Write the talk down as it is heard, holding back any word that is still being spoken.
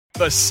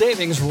The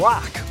savings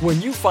rock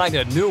when you find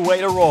a new way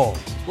to roll,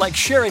 like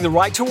sharing the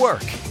ride to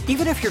work.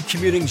 Even if you're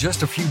commuting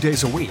just a few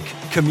days a week,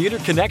 Commuter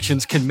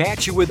Connections can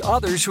match you with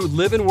others who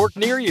live and work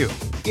near you.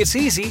 It's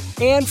easy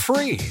and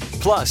free.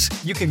 Plus,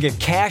 you can get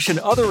cash and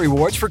other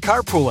rewards for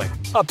carpooling,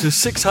 up to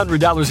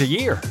 $600 a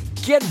year.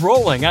 Get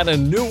rolling on a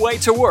new way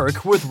to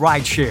work with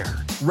rideshare.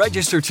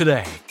 Register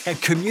today at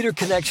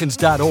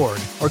commuterconnections.org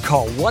or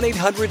call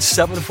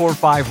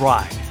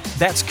 1-800-745-RIDE.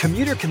 That's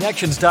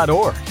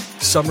commuterconnections.org.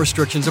 Some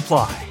restrictions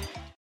apply.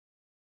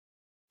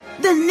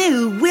 The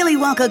new Willy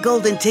Wonka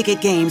Golden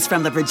Ticket games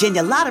from the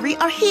Virginia Lottery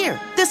are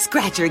here. The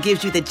Scratcher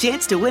gives you the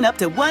chance to win up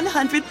to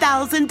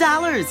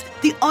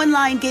 $100,000. The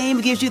online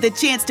game gives you the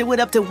chance to win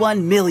up to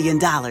 $1 million.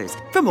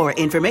 For more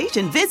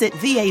information, visit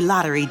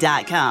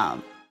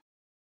VALottery.com.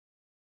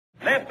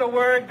 Let the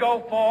word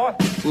go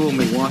forth. Fool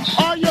me once.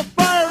 Are you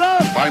fired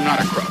up? I'm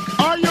not a crook.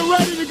 Are you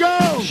ready to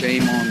go?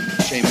 Shame on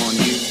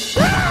you.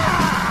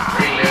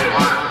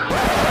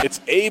 It's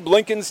Abe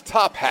Lincoln's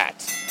Top Hat,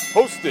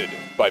 hosted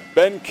by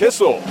Ben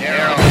Kissel.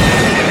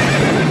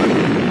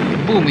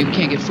 Fool me, we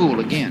can't get fooled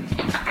again.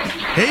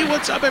 Hey,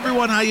 what's up,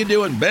 everyone? How you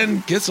doing?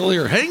 Ben Kissel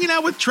here, hanging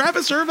out with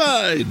Travis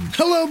Irvine.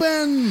 Hello,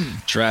 Ben.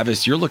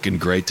 Travis, you're looking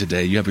great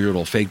today. You have your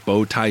little fake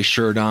bow tie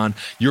shirt on.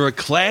 You're a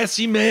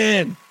classy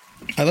man.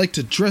 I like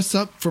to dress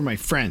up for my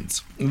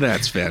friends.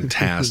 That's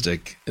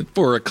fantastic.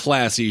 For a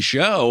classy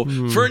show,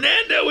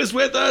 Fernando is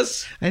with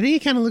us. I think he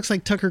kind of looks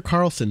like Tucker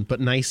Carlson, but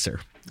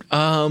nicer.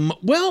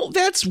 Well,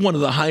 that's one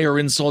of the higher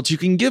insults you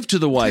can give to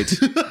the white.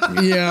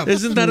 Yeah.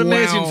 Isn't that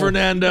amazing,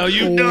 Fernando?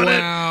 You've done it.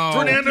 Wow.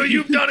 Fernando,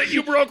 you've done it.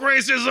 You broke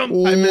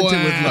racism. I meant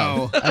it with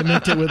love. I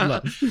meant it with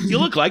love. You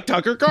look like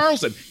Tucker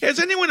Carlson. Has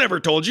anyone ever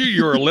told you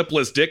you're a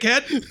lipless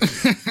dickhead?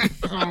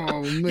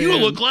 Oh, man. You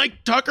look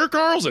like Tucker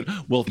Carlson.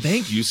 Well,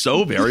 thank you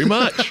so very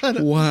much.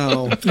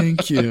 Wow.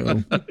 Thank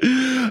you.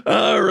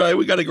 All right.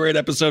 We got a great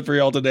episode for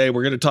y'all today.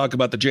 We're going to talk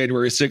about the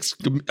January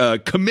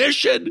 6th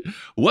commission.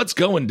 What's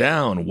going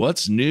down?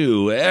 What's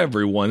new?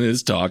 Everyone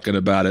is talking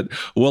about it.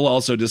 We'll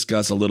also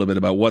discuss a little bit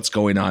about what's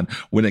going on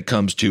when it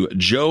comes to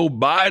Joe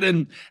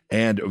Biden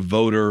and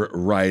voter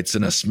rights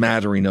and a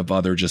smattering of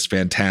other just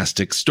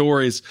fantastic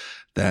stories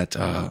that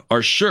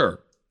are sure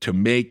to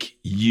make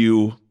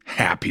you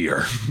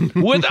happier.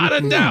 Without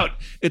a doubt,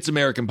 it's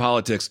American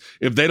politics.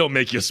 If they don't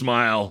make you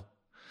smile,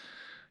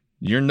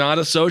 you're not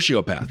a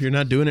sociopath. You're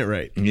not doing it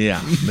right. Yeah,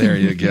 there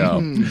you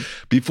go.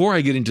 Before I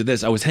get into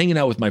this, I was hanging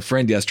out with my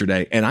friend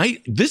yesterday, and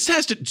this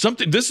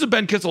is a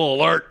Ben Kissel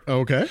alert.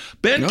 Okay.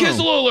 Ben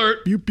Kissel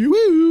alert. Pew, pew,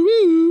 woo,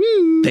 woo,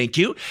 woo. Thank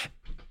you.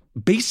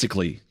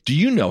 Basically, do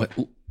you know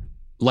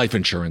life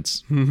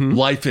insurance?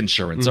 Life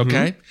insurance,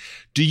 okay?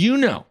 Do you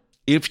know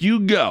if you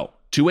go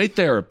to a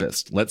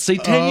therapist, let's say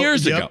 10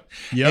 years ago,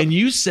 and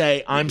you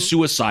say, I'm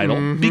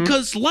suicidal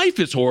because life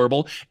is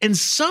horrible, and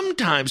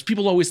sometimes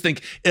people always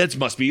think it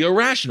must be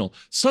irrational.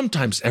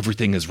 Sometimes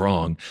everything is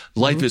wrong.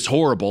 Life is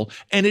horrible,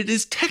 and it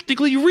is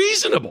technically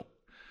reasonable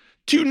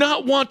to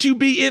not want to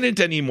be in it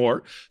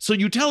anymore. So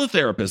you tell a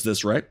therapist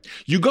this, right?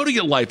 You go to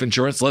get life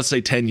insurance, let's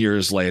say 10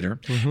 years later,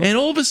 and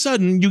all of a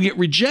sudden you get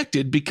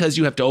rejected because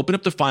you have to open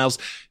up the files.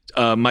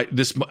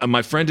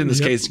 My friend in this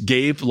case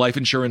gave life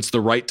insurance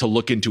the right to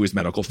look into his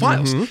medical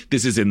files.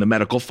 This is in the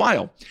medical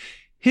file.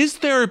 His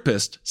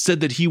therapist said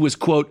that he was,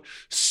 quote,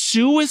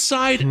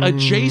 suicide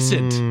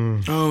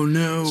adjacent. Oh,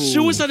 no.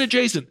 Suicide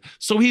adjacent.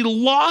 So he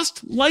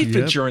lost life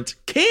insurance,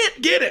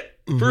 can't get it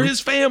for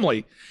his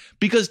family.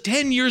 Because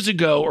 10 years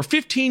ago or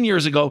 15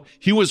 years ago,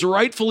 he was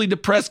rightfully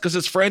depressed because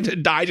his friend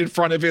had died in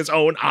front of his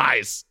own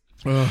eyes.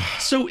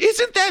 So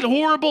isn't that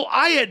horrible?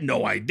 I had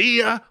no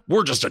idea.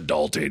 We're just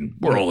adulting.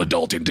 We're all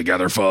adulting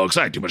together, folks.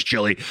 I had too much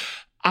chili.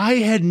 I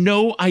had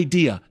no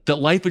idea that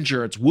life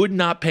insurance would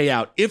not pay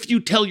out if you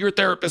tell your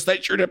therapist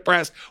that you're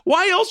depressed.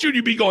 Why else should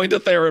you be going to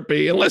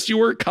therapy unless you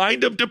were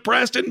kind of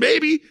depressed and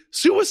maybe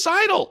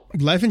suicidal?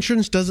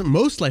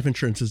 Most life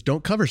insurances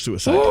don't cover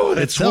suicide. Oh,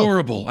 that's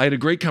horrible. I had a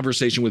great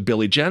conversation with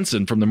Billy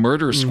Jensen from the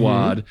Murder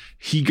Squad.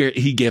 He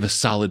gave a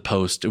solid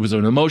post. It was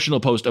an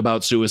emotional post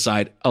about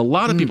suicide. A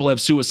lot of people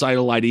have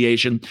suicidal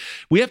ideation.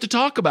 We have to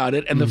talk about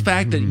it. And the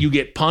fact that you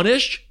get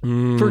punished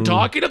for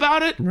talking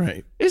about it.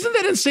 Right. Isn't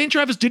that insane,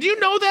 Travis? Did you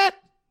know that?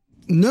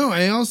 No,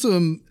 I also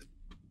am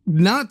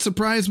not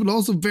surprised, but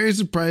also very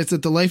surprised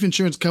that the life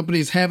insurance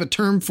companies have a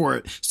term for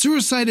it.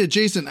 Suicide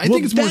adjacent. I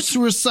think it's more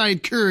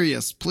suicide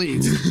curious,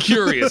 please.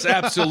 Curious,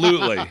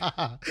 absolutely.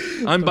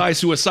 I'm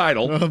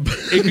bi-suicidal.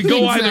 It could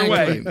go either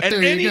way at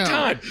any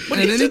time. But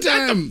isn't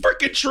that the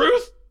freaking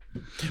truth?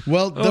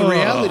 Well, the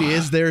reality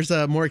is there's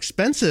more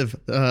expensive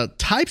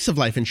types of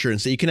life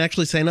insurance that you can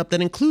actually sign up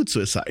that include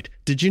suicide.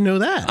 Did you know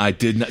that? I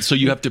did not. So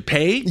you have to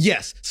pay?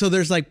 Yes. So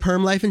there's like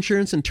perm life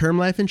insurance and term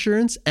life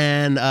insurance,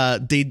 and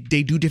they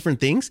do different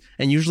things.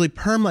 And usually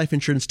perm life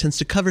insurance tends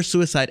to cover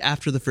suicide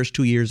after the first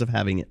 2 years of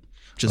having it.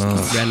 Just a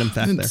random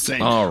fact insane.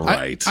 there. All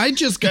right. I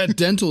just got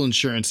dental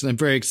insurance, and I'm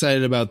very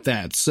excited about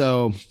that.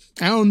 So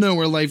I don't know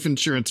where life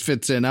insurance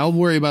fits in. I'll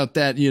worry about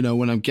that,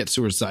 when I get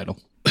suicidal.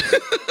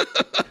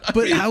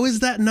 But how is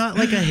that not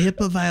like a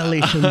HIPAA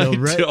violation, though,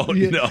 right? I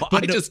don't know.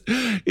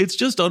 It's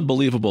just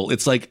unbelievable.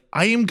 It's like,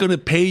 I am going to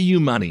pay you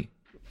money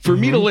for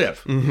me to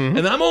live.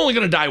 And I'm only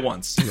going to die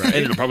once. Right.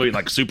 And it'll probably be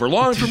like super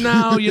long from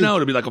now,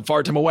 it'll be like a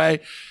far time away.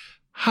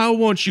 How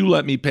won't you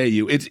let me pay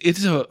you?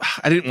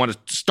 I didn't want to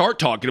start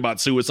talking about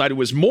suicide. It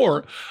was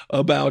more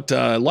about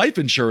life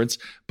insurance.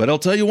 But I'll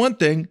tell you one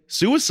thing.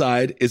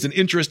 Suicide is an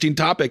interesting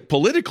topic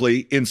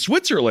politically in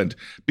Switzerland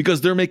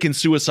because they're making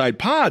suicide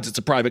pods. It's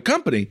a private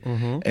company.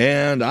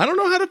 And I don't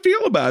know how to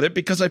feel about it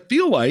because I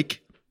feel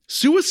like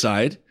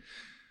suicide,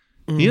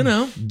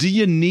 do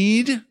you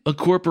need a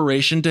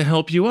corporation to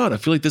help you out? I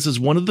feel like this is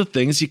one of the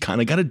things you kind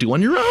of got to do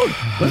on your own.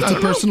 It's a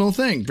personal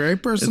thing. Very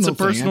personal thing.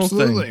 It's a personal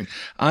thing.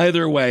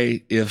 Either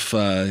way, if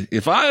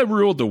I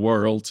ruled the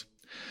world,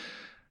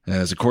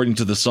 as according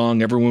to the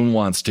song Everyone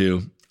Wants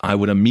to, I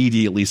would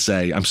immediately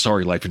say, I'm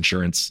sorry, life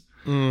insurance.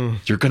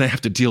 You're going to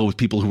have to deal with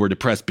people who are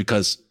depressed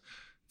because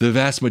the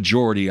vast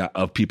majority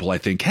of people, I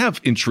think,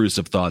 have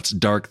intrusive thoughts,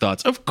 dark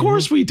thoughts. Of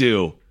course we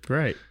do.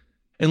 Right.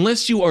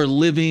 Unless you are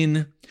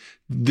living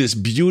this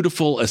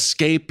beautiful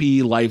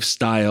escapee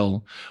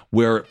lifestyle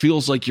where it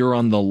feels like you're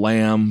on the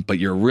lam, but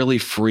you're really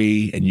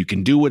free and you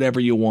can do whatever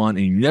you want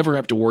and you never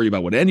have to worry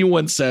about what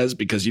anyone says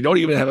because you don't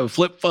even have a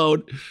flip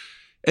phone.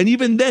 And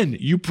even then,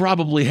 you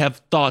probably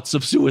have thoughts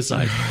of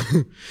suicide.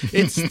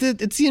 It's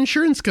the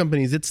insurance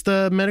companies. It's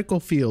the medical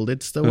field.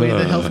 It's the way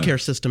the healthcare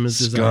system is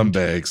designed.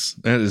 Scumbags.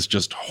 That is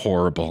just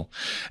horrible.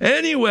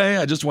 Anyway,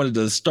 I just wanted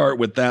to start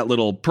with that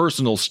little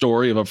personal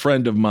story of a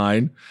friend of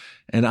mine.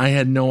 And I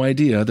had no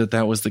idea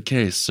that was the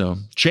case. So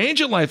change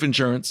it, life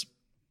insurance.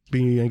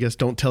 I guess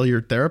don't tell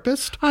your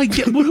therapist. Well,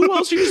 who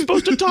else are you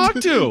supposed to talk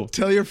to?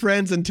 Tell your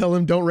friends and tell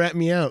them don't rat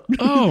me out.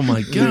 Oh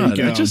my God.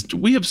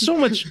 We have so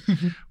much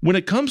when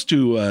it comes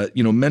to,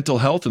 mental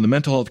health and the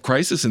mental health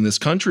crisis in this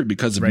country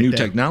because of new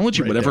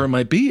technology, whatever it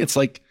might be. It's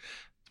like,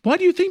 why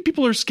do you think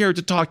people are scared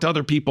to talk to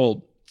other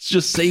people?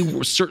 Just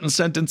say certain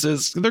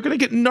sentences. They're going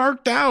to get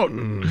narked out.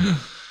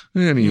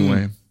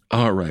 Anyway.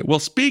 All right. Well,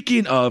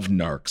 speaking of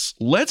narcs,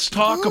 let's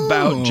talk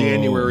about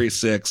January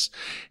 6th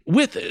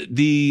with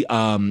the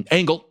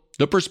angle,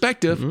 the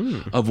perspective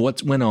of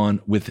what went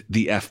on with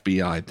the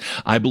FBI.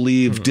 I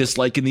believe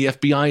disliking the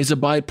FBI is a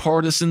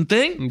bipartisan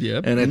thing,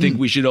 and I think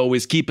we should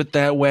always keep it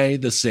that way.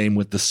 The same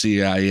with the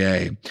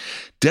CIA.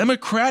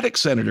 Democratic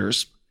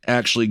senators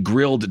actually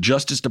grilled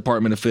Justice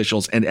Department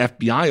officials and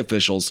FBI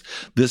officials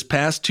this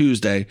past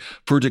Tuesday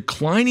for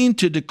declining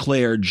to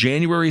declare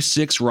January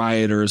 6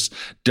 rioters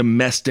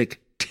domestic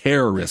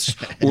terrorists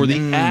or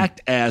the act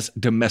as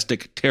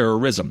domestic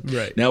terrorism.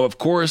 Right. Now, of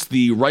course,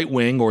 the right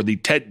wing or the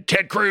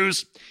Ted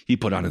Cruz, he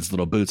put on his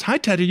little boots. Hi,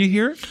 Ted, are you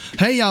here?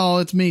 Hey, y'all,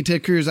 it's me,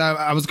 Ted Cruz.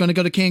 I was going to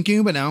go to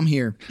Cancun, but now I'm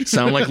here.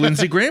 Sound like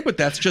Lindsey Graham, but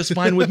that's just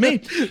fine with me.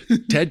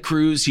 Ted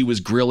Cruz, he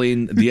was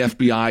grilling the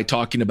FBI,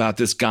 talking about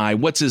this guy.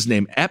 What's his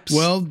name? Epps?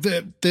 Well,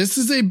 this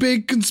is a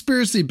big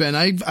conspiracy, Ben.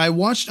 I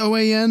watched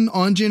OAN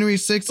on January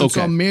 6th and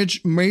saw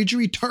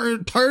Marjorie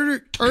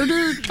Tartar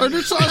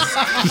Sauce.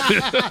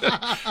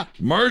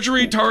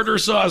 Marjorie Tartar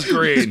Sauce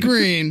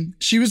Green.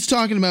 She was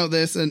talking about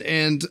this,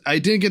 and I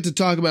didn't get to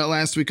talk about it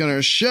last week on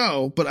our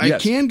show, but I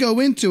can go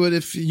into it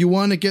if you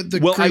want to get the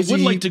crazy I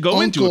would like to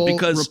go into it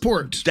because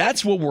report.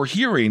 That's what we're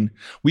hearing.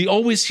 We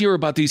always hear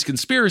about these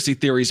conspiracy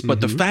theories, but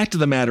the fact of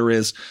the matter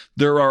is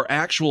there are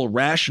actual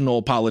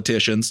rational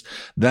politicians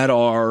that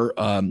are,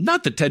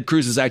 not that Ted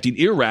Cruz is acting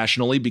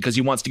irrationally because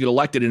he wants to get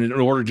elected, and in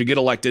order to get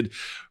elected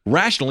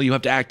rationally, you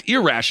have to act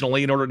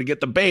irrationally in order to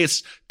get the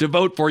base to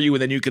vote for you,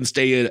 and then you can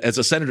stay as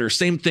a senator.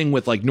 Same thing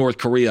with like North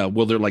Korea,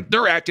 where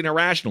they're acting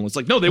irrational. It's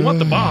like, no, they want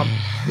the bomb.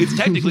 It's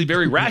technically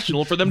very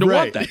rational for them to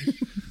want that.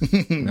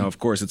 Now, of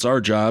course, it's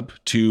our job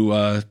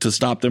to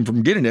stop them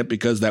from getting it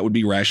because that would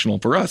be rational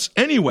for us.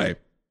 Anyway,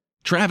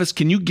 Travis,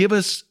 can you give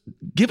us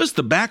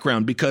the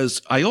background?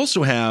 Because I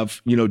also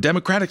have,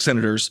 Democratic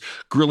senators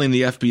grilling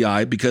the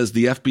FBI because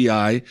the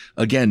FBI,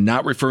 again,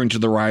 not referring to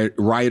the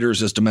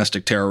rioters as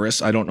domestic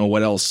terrorists. I don't know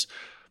what else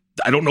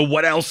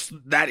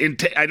that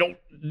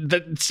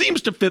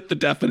seems to fit the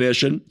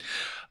definition.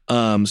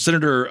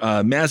 Senator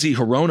Mazie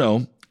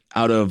Hirono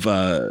out of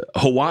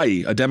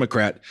Hawaii, a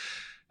Democrat,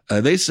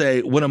 they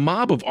say when a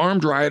mob of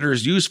armed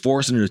rioters use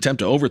force in an attempt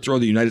to overthrow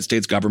the United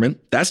States government,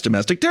 that's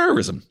domestic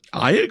terrorism.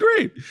 I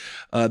agree.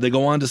 They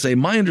go on to say,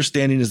 my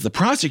understanding is the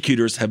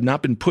prosecutors have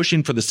not been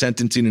pushing for the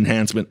sentencing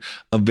enhancement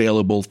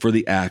available for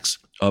the acts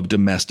of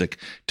domestic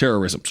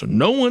terrorism. So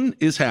no one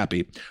is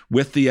happy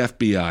with the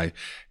FBI.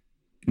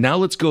 Now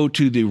let's go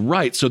to the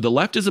right. So the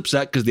left is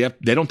upset because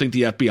they don't think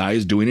the FBI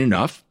is doing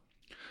enough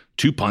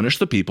to punish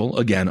the people,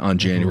 again, on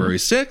January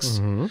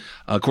 6th.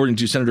 According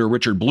to Senator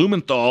Richard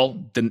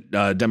Blumenthal,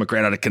 the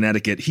Democrat out of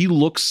Connecticut, he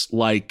looks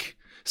like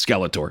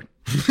Skeletor.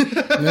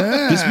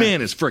 This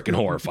man is freaking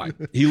horrifying.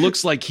 He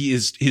looks like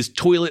his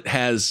toilet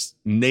has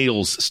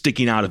nails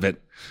sticking out of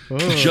it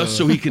just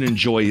so he can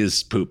enjoy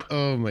his poop.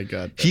 Oh, my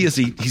God. He's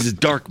a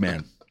dark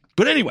man.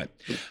 But anyway,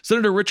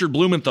 Senator Richard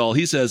Blumenthal,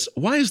 he says,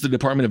 why has the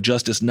Department of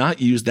Justice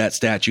not used that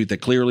statute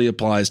that clearly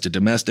applies to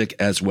domestic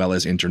as well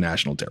as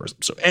international terrorism?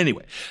 So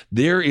anyway,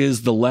 there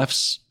is the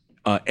left's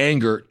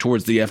anger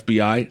towards the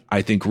FBI,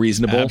 I think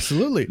reasonable.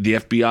 Absolutely. The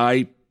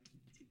FBI,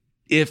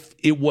 if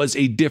it was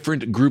a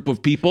different group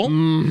of people,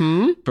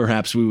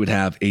 perhaps we would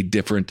have a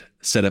different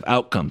set of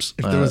outcomes.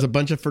 If there was a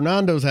bunch of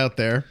Fernandos out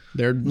there,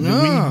 we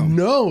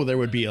know there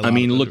would be a lot. I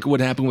mean, look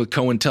what happened with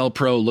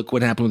COINTELPRO. Look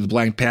what happened with the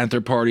Black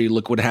Panther Party.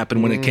 Look what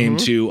happened when it came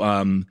to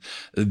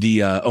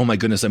oh my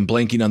goodness, I'm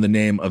blanking on the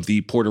name of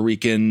the Puerto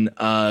Rican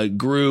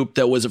group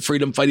that was a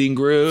freedom fighting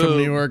group. From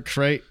New York,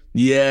 right?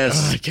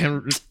 Yes.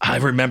 Oh, I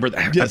remember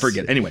that. Yes. I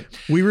forget. Anyway.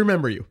 We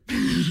remember you.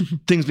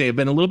 Things may have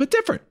been a little bit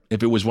different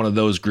if it was one of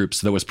those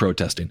groups that was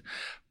protesting.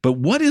 But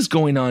what is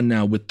going on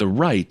now with the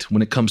right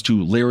when it comes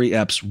to Larry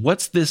Epps?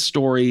 What's this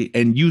story?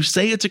 And you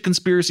say it's a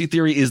conspiracy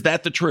theory. Is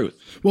that the truth?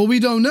 Well, we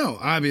don't know,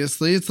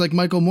 obviously. It's like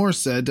Michael Moore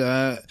said,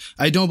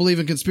 I don't believe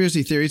in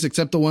conspiracy theories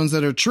except the ones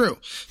that are true.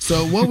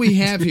 So what we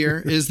have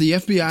here is the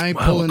FBI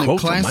pulling a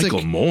classic... From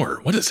Michael Moore.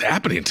 What is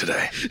happening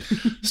today?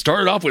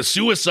 Started off with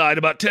suicide.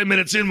 About 10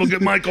 minutes in, we'll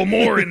get Michael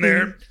Moore in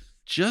there.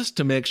 Just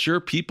to make sure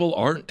people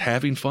aren't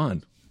having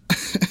fun.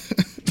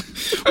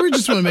 We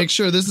just want to make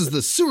sure this is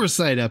the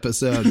suicide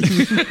episode.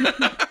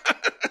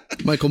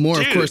 Michael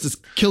Moore, of course, is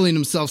killing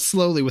himself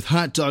slowly with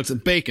hot dogs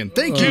and bacon.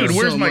 Thank you, dude.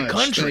 Where's so my much.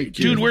 country? Thank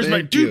Dude, you. where's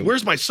Thank my you.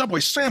 Where's my Subway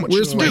sandwich?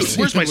 Where's my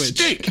Where's my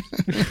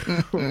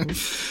sandwich?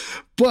 steak?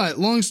 But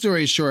long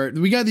story short,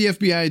 we got the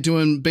FBI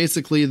doing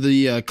basically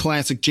the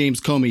classic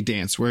James Comey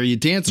dance, where you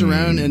dance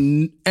around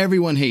and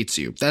everyone hates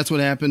you. That's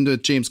what happened to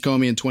James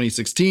Comey in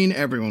 2016.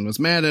 Everyone was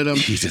mad at him.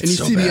 And you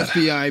see the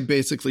FBI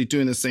basically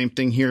doing the same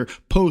thing here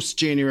post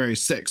January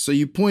 6th. So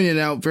you pointed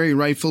out very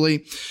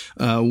rightfully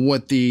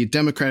what the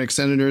Democratic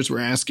senators were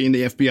asking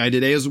the FBI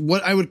today is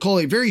what I would call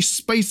a very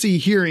spicy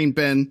hearing,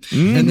 Ben.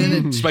 And then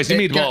it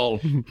Spicy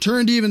meatball. got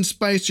turned even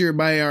spicier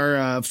by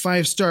our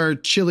 5-star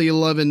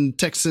chili-loving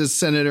Texas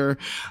Senator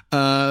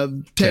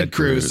Ted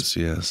Cruz.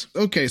 Yes.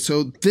 Okay,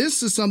 so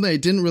this is something I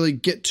didn't really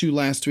get to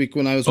last week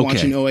when I was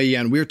watching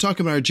OAN. We were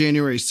talking about our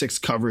January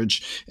 6th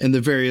coverage and the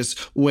various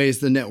ways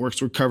the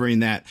networks were covering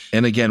that.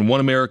 And again,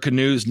 One America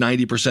News,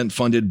 90%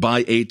 funded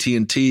by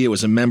AT&T. It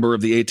was a member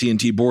of the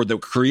AT&T board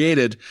that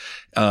created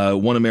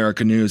One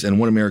America News, and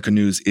One America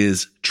News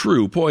is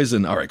true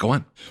poison. All right, go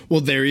on.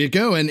 Well, there you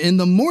go. And in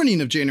the morning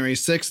of January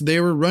 6th, they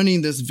were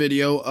running this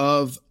video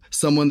of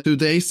someone who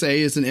they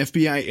say is an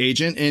FBI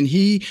agent, and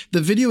the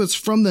video is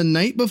from the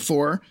night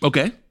before.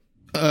 Okay.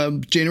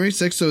 January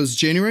 6th, so it's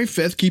January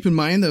 5th. Keep in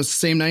mind, that was the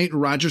same night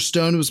Roger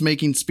Stone was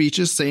making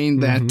speeches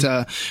saying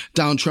that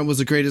Donald Trump was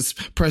the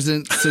greatest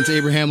president since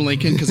Abraham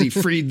Lincoln because he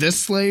freed this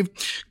slave.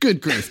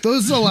 Good grief.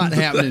 There's a lot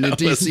happening in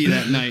D.C.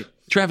 that night.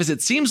 Travis,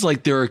 it seems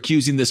like they're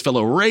accusing this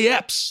fellow Ray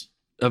Epps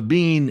of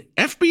being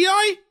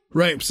FBI?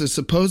 Right. So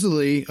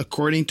supposedly,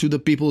 according to the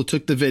people who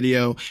took the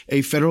video,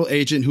 a federal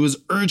agent who was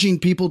urging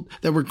people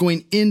that were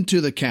going into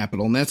the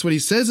Capitol. And that's what he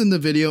says in the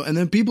video. And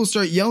then people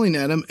start yelling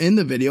at him in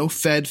the video,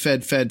 Fed,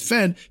 Fed, Fed,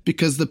 Fed,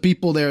 because the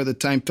people there at the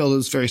time felt it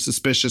was very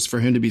suspicious for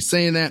him to be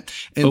saying that.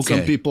 And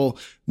some people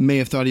may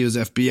have thought he was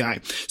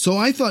FBI. So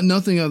I thought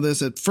nothing of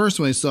this at first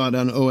when I saw it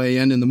on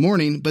OAN in the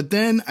morning. But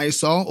then I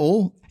saw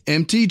old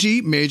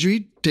MTG,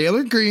 Marjorie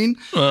Taylor Greene.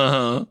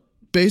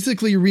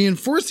 Basically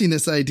reinforcing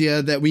this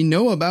idea that we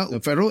know about a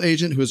federal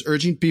agent who is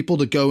urging people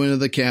to go into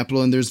the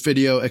Capitol, and there's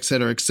video, et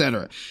cetera, et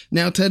cetera.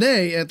 Now,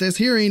 today at this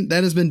hearing,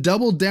 that has been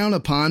doubled down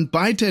upon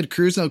by Ted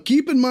Cruz. Now,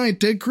 keep in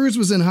mind, Ted Cruz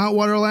was in hot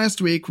water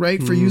last week,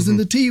 right, for using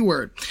the T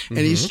word. And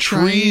he's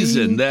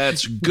treason.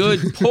 That's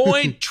good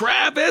point,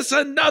 Travis.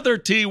 Another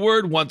T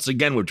word once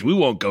again, which we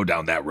won't go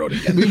down that road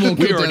again.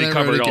 We already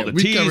covered all the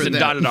T's and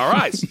dotted our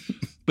I's.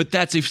 But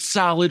that's a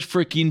solid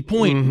freaking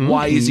point.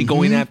 Why is he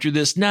going after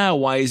this now?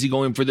 Why is he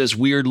going for this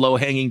weird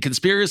low-hanging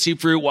conspiracy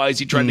fruit? Why is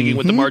he trending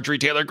with the Marjorie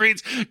Taylor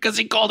Greenes? Because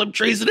he called him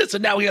treasonous,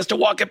 and now he has to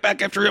walk it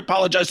back after he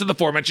apologized to the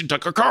aforementioned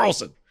Tucker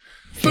Carlson.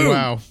 Boom.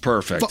 Wow.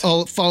 Perfect.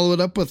 Follow it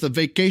up with a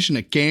vacation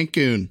at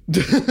Cancun.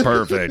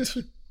 Perfect.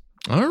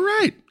 All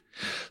right.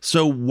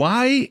 So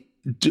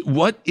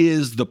what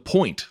is the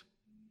point?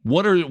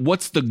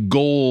 What's the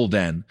goal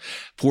then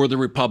for the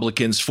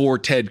Republicans, for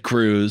Ted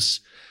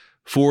Cruz,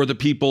 for the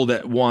people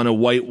that want to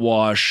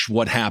whitewash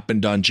what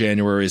happened on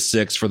January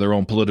 6th for their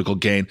own political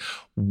gain?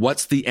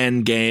 What's the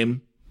end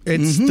game?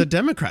 It's the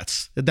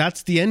Democrats.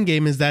 That's the end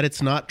game, is that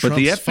it's not Trump's But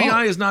the FBI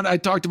fault. is not, I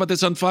talked about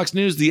this on Fox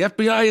News, the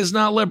FBI is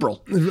not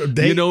liberal.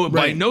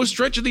 By no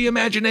stretch of the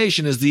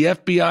imagination is the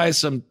FBI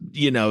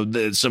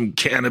some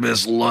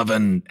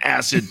cannabis-loving,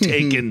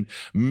 acid-taking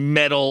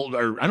metal,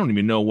 or I don't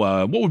even know,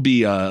 what would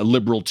be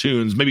liberal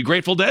tunes? Maybe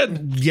Grateful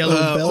Dead?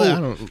 Yellow Belly? I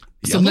don't know.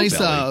 Some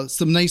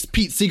nice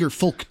Pete Seeger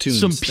folk tunes.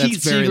 Some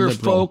Pete Seeger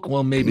folk.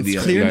 Well, maybe the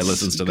FBI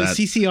listens to that.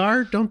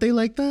 CCR, don't they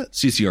like that?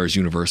 CCR is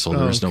universal.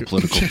 There is no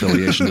political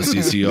affiliation to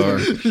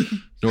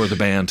CCR, nor the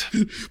band.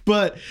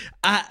 But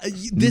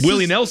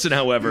Willie Nelson,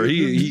 however,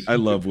 I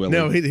love Willie.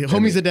 No,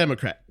 homie's a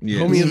Democrat.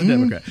 Yeah. Homie is a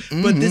Democrat.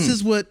 But this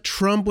is what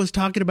Trump was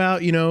talking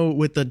about,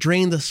 with the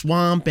drain the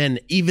swamp and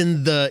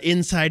even the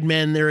inside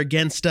men, they're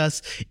against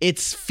us.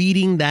 It's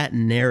feeding that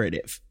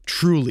narrative.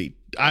 Truly.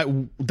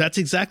 that's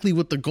exactly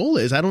what the goal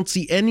is. I don't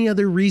see any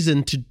other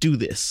reason to do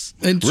this.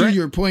 And to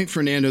your point,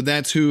 Fernando,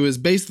 that's who is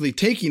basically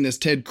taking this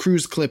Ted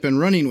Cruz clip and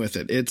running with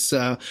it. It's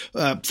one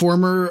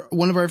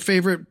of our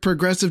favorite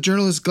progressive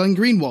journalists, Glenn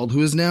Greenwald,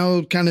 who is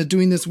now kind of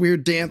doing this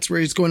weird dance where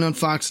he's going on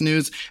Fox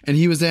News, and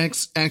he was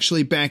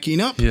actually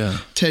backing up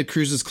Ted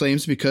Cruz's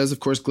claims because, of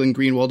course, Glenn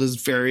Greenwald is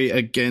very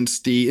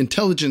against the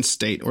intelligence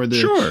state or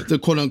the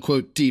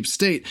quote-unquote deep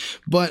state.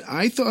 But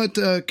I thought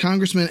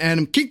Congressman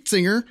Adam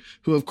Kinzinger,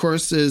 who, of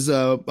course, is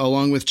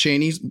along with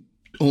Cheney,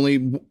 only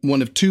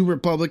one of 2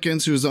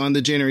 Republicans who was on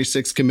the January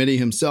 6th committee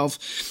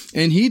himself.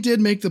 And he did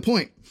make the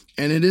point,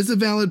 and it is a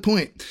valid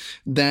point,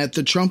 that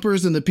the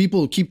Trumpers and the people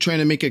who keep trying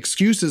to make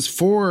excuses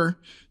for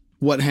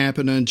what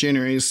happened on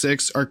January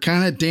 6th are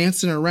kind of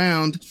dancing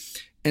around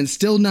and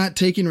still not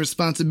taking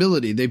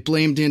responsibility. They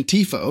blamed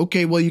Antifa.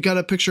 Okay, well, you got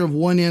a picture of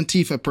one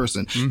Antifa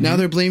person. Mm-hmm. Now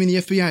they're blaming the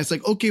FBI. It's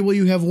like, okay, well,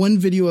 you have one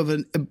video of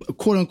a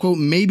quote unquote,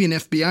 maybe an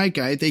FBI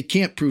guy. They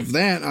can't prove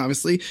that,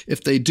 obviously.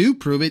 If they do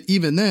prove it,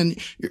 even then,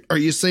 are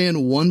you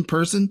saying one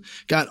person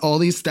got all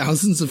these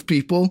thousands of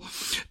people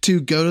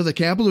to go to the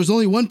Capitol? There's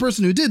only one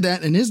person who did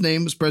that, and his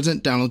name was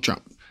President Donald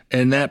Trump.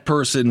 And that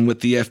person with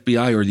the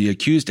FBI, or the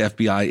accused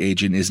FBI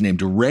agent, is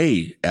named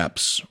Ray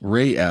Epps.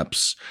 Ray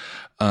Epps.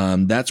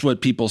 That's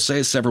what people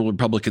say. Several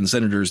Republican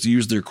senators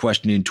use their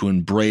questioning to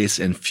embrace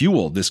and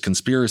fuel this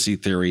conspiracy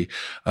theory.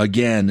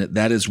 Again,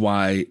 that is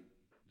why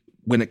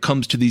when it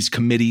comes to these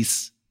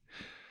committees,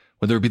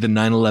 whether it be the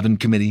 9/11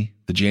 committee,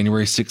 the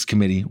January 6th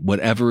committee,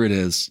 whatever it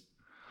is,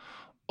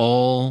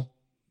 all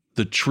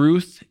the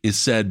truth is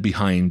said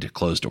behind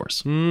closed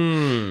doors.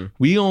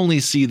 We only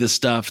see the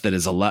stuff that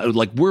is allowed,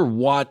 like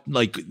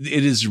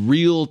it is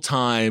real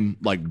time,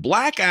 like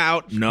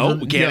blackout. No,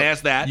 we can't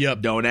ask that.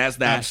 Don't ask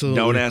that. Absolutely.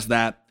 Don't ask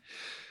that.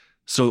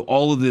 So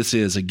all of this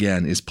is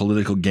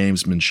political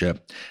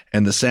gamesmanship.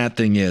 And the sad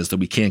thing is that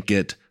we can't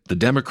get the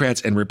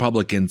Democrats and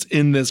Republicans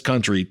in this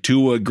country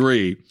to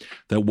agree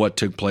that what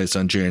took place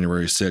on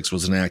January 6th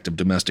was an act of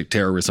domestic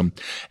terrorism.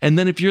 And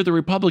then if you're the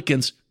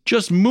Republicans,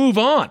 just move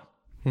on.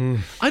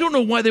 I don't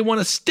know why they want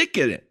to stick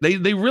in it. They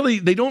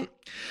don't.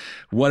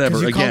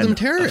 Whatever. You called them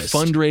terrorists.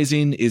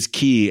 Fundraising is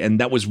key, and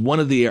that was one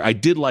of the. I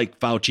did like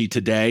Fauci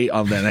today.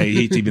 And I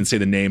hate to even say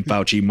the name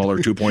Fauci, Mueller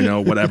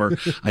 2.0, whatever.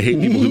 I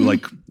hate people who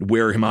like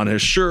wear him on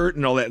his shirt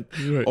and all that.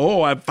 Right.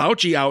 Oh, I'm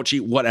Fauci,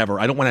 ouchie, whatever.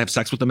 I don't want to have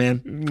sex with the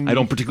man. I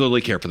don't particularly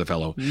care for the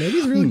fellow. Maybe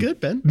he's really good,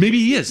 Ben. Maybe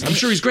he is. I'm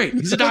sure he's great.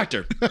 He's a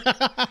doctor.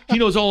 He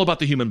knows all about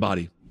the human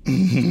body.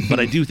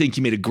 But I do think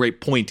he made a great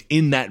point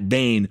in that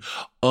vein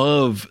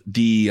of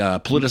the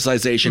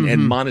politicization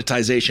and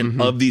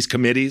monetization of these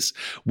committees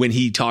when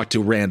he talked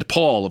to Rand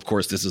Paul. Of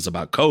course, this is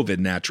about COVID,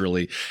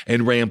 naturally.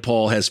 And Rand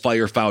Paul has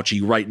Fire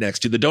Fauci right next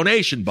to the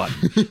donation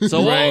button.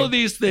 So all of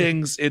these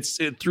things, it's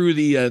through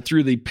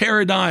the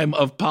paradigm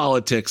of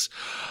politics,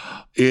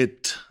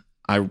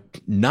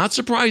 not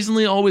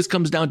surprisingly, always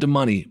comes down to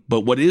money.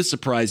 But what is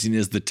surprising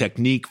is the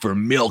technique for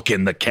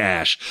milking the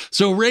cash.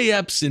 So Ray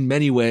Epps, in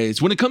many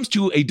ways, when it comes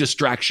to a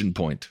distraction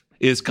point,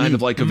 is kind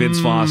of like a Vince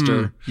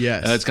Foster.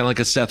 Yes. It's kind of like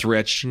a Seth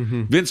Rich.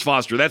 Vince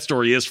Foster, that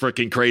story is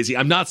freaking crazy.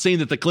 I'm not saying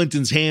that the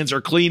Clintons' hands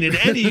are clean in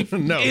any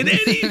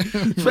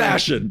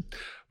fashion.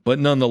 But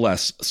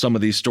nonetheless, some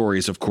of these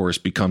stories, of course,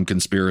 become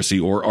conspiracy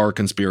or are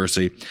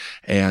conspiracy,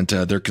 and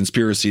they're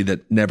conspiracy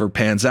that never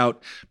pans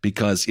out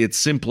because it's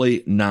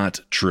simply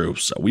not true.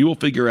 So we will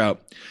figure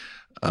out,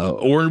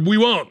 or we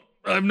won't.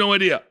 I have no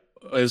idea.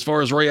 As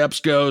far as Ray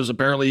Epps goes,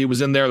 apparently he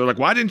was in there. They're like,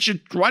 why didn't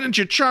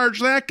you charge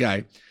that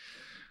guy?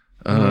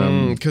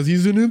 Because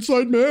he's an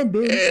inside man,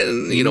 man.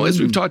 And, as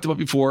we've talked about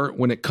before,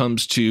 when it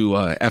comes to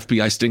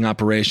FBI sting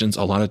operations,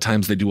 a lot of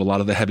times they do a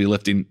lot of the heavy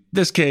lifting.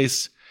 This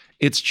case,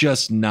 it's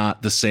just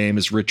not the same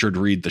as Richard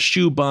Reed, the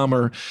shoe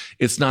bomber.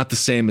 It's not the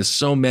same as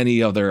so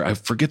many other, I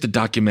forget the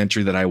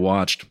documentary that I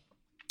watched,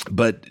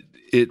 but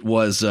it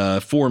was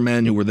 4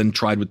 men who were then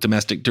tried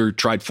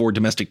for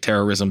domestic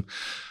terrorism,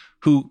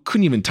 who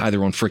couldn't even tie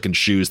their own freaking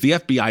shoes. The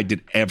FBI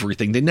did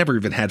everything. They never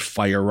even had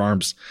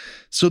firearms.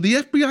 So the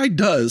FBI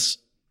does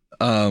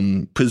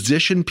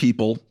position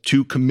people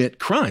to commit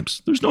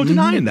crimes. There's no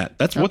denying that.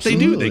 That's what they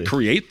do. They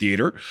create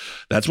theater.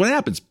 That's what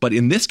happens. But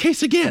in this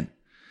case, again,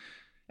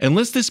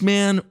 unless this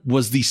man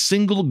was the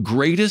single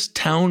greatest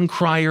town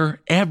crier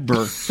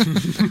ever,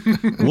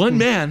 one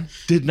man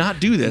did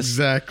not do this.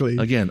 Exactly.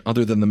 Again,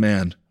 other than the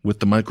man with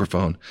the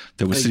microphone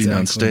that was sitting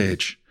on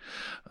stage,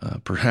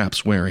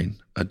 perhaps wearing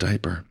a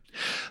diaper.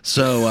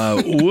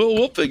 So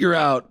we'll figure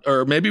out,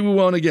 or maybe we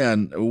won't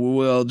again.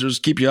 We'll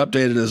just keep you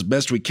updated as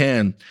best we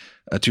can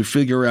to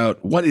figure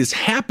out what is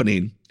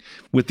happening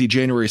with the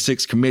January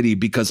 6th committee,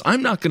 because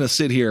I'm not going to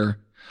sit here.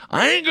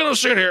 I ain't going to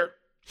sit here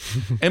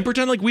and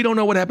pretend like we don't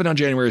know what happened on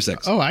January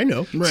 6th. Oh, I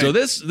know. Right. So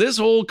this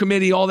whole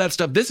committee, all that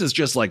stuff, this is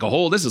just like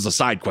this is a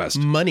side quest.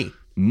 Money.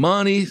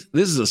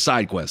 This is a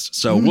side quest.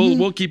 So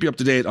we'll keep you up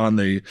to date on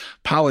the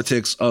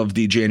politics of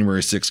the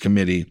January 6th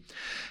committee.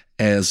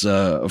 as,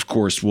 of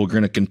course, we're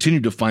going to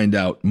continue to find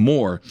out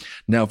more.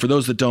 Now, for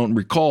those that don't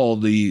recall,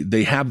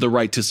 they have the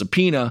right to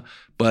subpoena,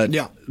 but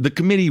the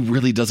committee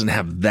really doesn't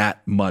have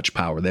that much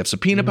power. They have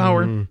subpoena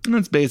power, and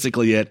that's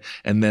basically it.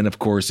 And then, of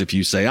course, if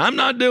you say, I'm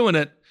not doing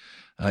it,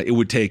 it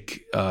would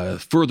take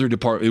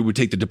it would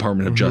take the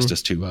Department of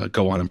Justice to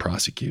go on and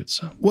prosecute.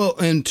 So, well,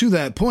 and to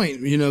that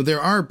point,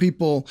 there are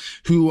people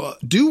who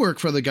do work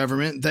for the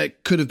government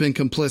that could have been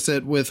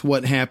complicit with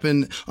what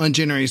happened on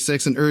January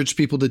 6th and urged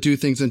people to do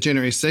things on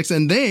January 6th,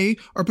 and they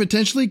are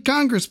potentially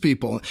Congress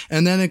people,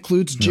 and that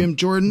includes Jim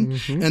Jordan,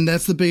 and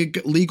that's the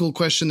big legal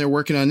question they're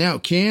working on now.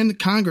 Can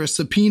Congress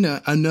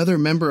subpoena another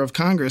member of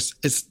Congress?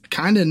 It's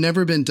kind of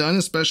never been done,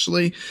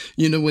 especially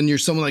when you're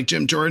someone like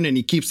Jim Jordan and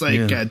he keeps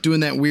doing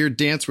that weird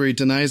dance where he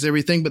denies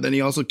everything, but then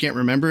he also can't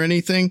remember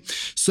anything.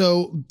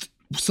 So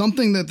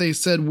something that they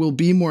said will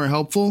be more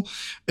helpful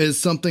is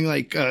something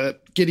like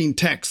getting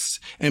texts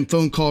and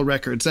phone call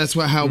records. That's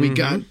how we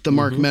got the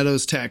Mark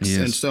Meadows text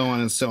and so on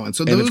and so on.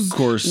 So and those, of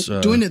course,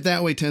 doing it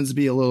that way tends to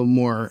be a little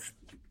more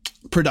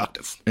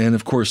productive. And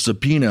of course,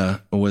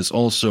 subpoena was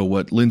also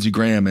what Lindsey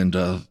Graham and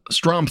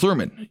Strom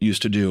Thurmond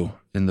used to do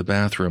in the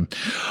bathroom.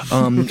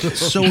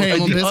 So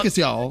ham and biscuits,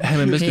 y'all.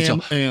 Ham and biscuits,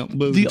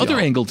 y'all. The other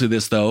angle to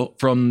this, though,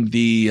 from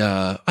the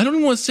I don't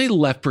even want to say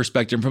left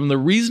perspective, from the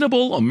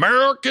reasonable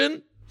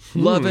American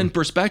loving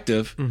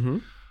perspective.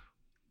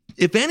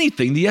 If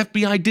anything, the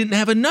FBI didn't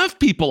have enough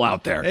people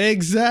out there.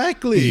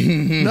 Exactly.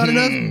 Not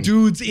enough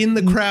dudes in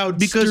the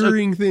crowd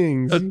stirring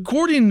things.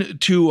 According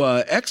to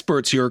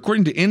experts here,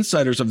 according to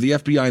insiders of the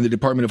FBI and the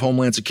Department of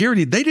Homeland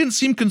Security, they didn't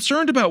seem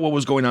concerned about what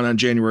was going on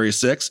January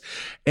 6th.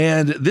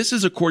 And this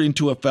is according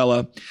to a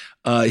fella.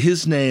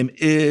 His name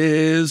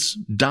is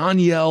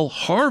Daniel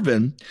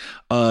Harvin.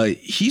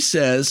 He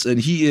says,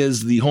 and he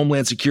is the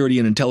Homeland Security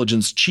and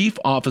Intelligence Chief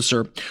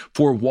Officer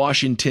for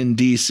Washington,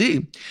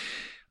 D.C.,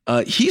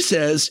 he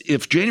says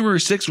if January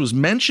 6th was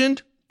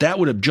mentioned, that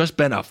would have just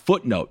been a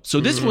footnote. So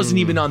this wasn't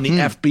even on the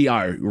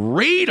FBI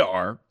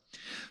radar.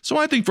 So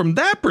I think from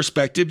that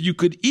perspective, you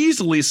could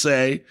easily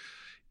say,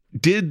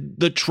 did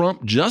the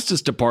Trump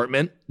Justice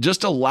Department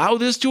just allow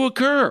this to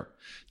occur?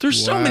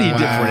 There's so many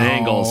different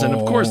angles. And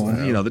of course,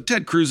 the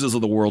Ted Cruz's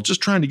of the world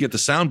just trying to get the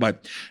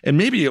soundbite. And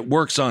maybe it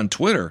works on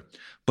Twitter,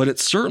 but it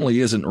certainly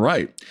isn't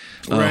right.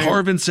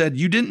 Harvin said,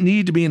 you didn't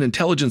need to be an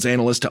intelligence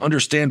analyst to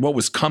understand what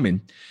was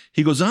coming.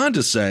 He goes on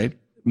to say,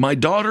 my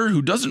daughter,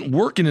 who doesn't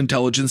work in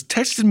intelligence,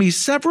 texted me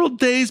several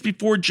days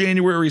before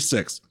January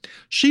 6th.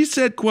 She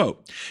said,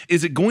 quote,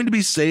 is it going to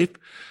be safe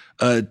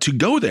to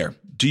go there?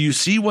 Do you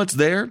see what's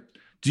there?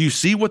 Do you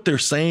see what they're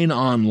saying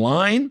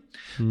online?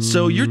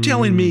 So you're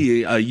telling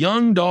me a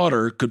young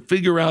daughter could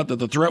figure out that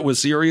the threat was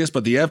serious,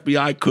 but the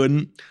FBI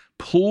couldn't?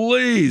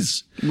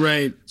 Please.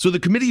 Right. So the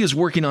committee is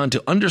working on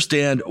to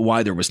understand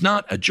why there was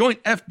not a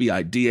joint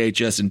FBI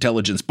DHS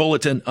intelligence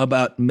bulletin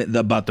about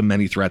the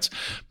many threats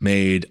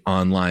made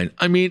online.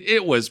 I mean,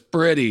 it was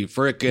pretty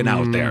freaking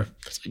out there.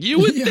 You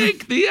would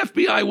think the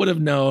FBI would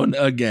have known,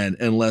 again,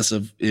 unless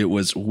it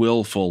was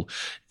willful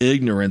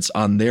ignorance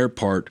on their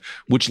part,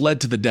 which led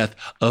to the death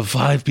of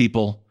 5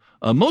 people,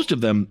 most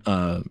of them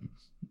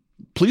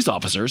police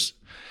officers,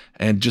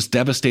 and just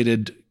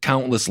devastated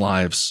countless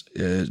lives.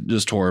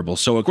 Just horrible.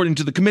 So according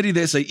to the committee,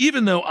 they say,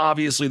 even though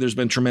obviously there's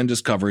been tremendous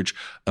coverage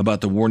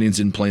about the warnings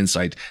in plain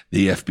sight,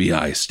 the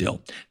FBI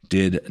still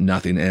did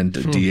nothing, and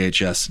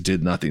DHS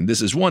did nothing.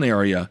 This is one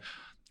area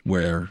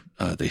where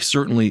they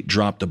certainly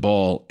dropped the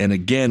ball. And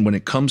again, when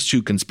it comes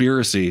to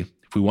conspiracy,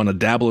 if we want to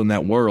dabble in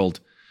that world,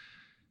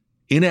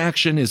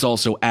 inaction is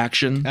also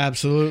action.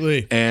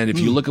 Absolutely. And if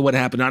you look at what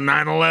happened on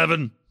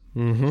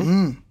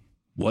 9/11,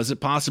 was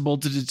it possible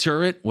to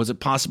deter it? Was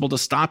it possible to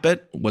stop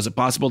it? Was it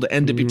possible to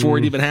end it before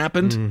it even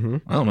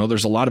happened? I don't know.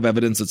 There's a lot of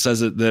evidence that says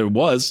that there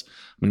was.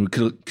 I mean, we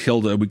could have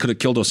killed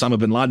Osama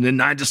bin Laden in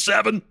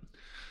 9/7.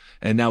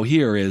 And now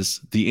here is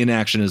the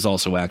inaction is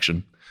also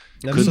action.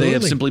 Absolutely. Could they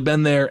have simply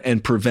been there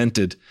and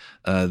prevented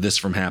this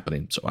from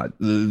happening? So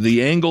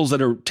the angles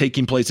that are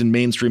taking place in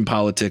mainstream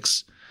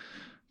politics,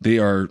 they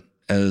are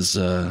as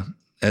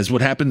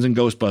what happens in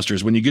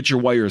Ghostbusters. When you get your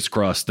wires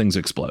crossed, things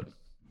explode.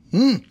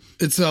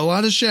 It's a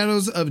lot of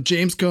shadows of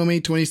James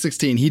Comey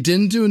 2016. He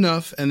didn't do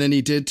enough, and then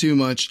he did too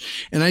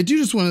much. And I do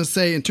just want to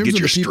say, in terms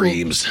of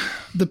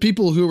the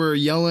people who were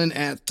yelling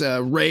at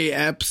Ray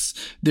Epps,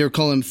 they're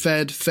calling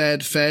Fed.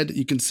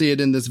 You can see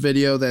it in this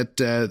video that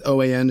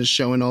OAN is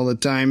showing all the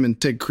time, and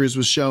Ted Cruz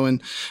was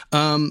showing.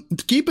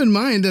 Keep in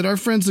mind that our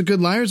friends the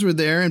Good Liars were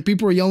there, and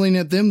people were yelling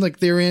at them like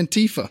they were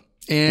Antifa.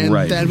 And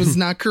that was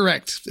not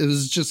correct. It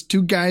was just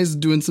 2 guys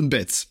doing some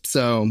bits.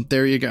 So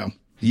there you go.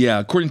 Yeah,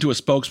 according to a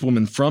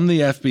spokeswoman from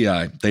the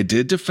FBI, they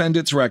did defend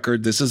its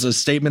record. This is a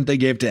statement they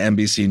gave to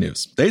NBC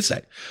News. They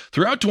say,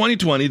 throughout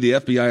 2020, the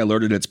FBI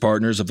alerted its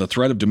partners of the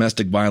threat of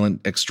domestic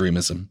violent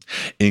extremism,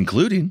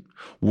 including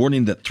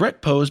warning that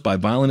threat posed by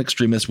violent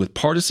extremists with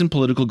partisan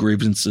political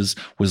grievances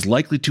was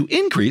likely to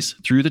increase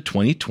through the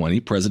 2020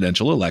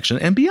 presidential election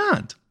and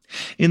beyond.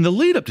 In the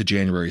lead up to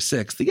January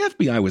 6th, the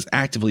FBI was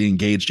actively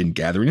engaged in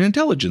gathering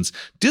intelligence,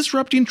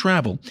 disrupting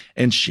travel,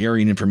 and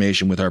sharing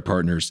information with our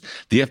partners.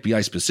 The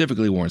FBI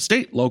specifically warned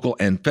state, local,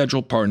 and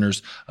federal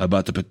partners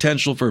about the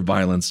potential for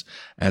violence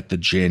at the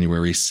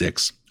January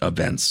 6th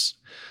events.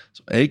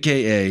 So,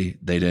 AKA,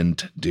 they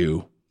didn't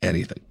do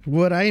anything.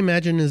 What I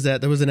imagine is that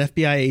there was an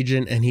FBI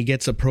agent and he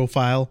gets a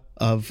profile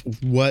of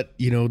what,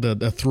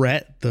 the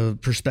threat, the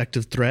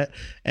prospective threat,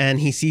 and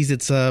he sees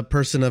it's a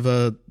person of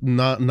a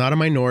not a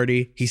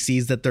minority. He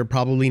sees that they're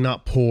probably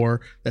not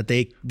poor, that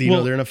they're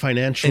in a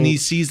financial, and he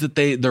sees that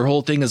their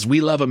whole thing is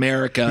we love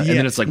America, and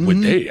then it's like,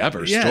 would they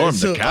ever storm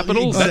the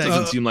Capitol? Exactly. That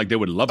doesn't seem like they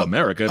would love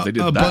America if they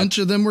did that. A bunch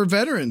of them were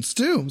veterans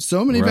too.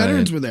 So many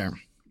veterans were there.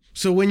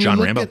 So when you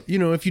look at,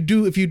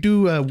 if you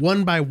do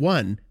one by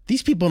one,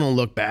 these people don't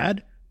look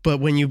bad. But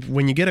when you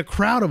get a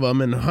crowd of them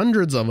and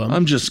hundreds of them,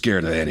 I'm just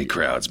scared of any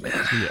crowds,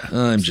 man. Yeah.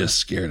 I'm just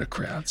scared of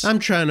crowds. I'm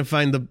trying to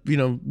find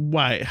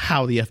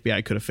how the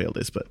FBI could have failed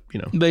this, but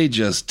they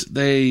just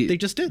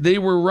did. They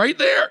were right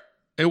there.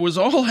 It was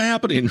all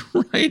happening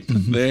right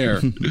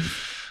there.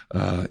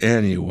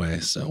 Anyway,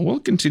 so we'll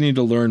continue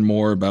to learn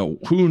more about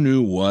who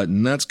knew what,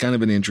 and that's kind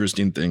of an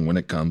interesting thing when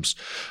it comes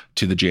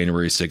to the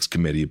January 6th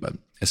committee. But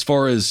as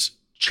far as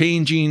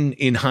changing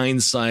in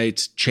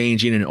hindsight,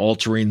 changing and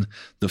altering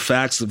the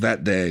facts of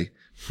that day,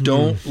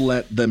 don't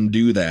let them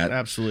do that.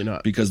 Absolutely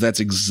not. Because that's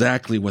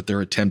exactly what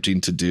they're attempting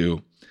to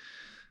do. It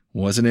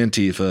wasn't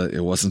Antifa.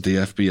 It wasn't the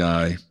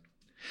FBI.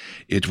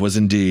 It was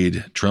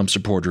indeed Trump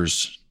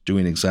supporters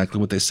doing exactly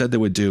what they said they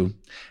would do.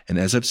 And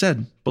as I've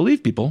said,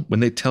 believe people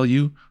when they tell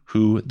you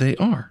who they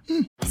are.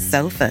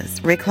 Sofas,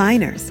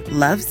 recliners,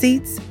 love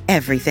seats,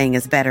 everything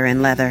is better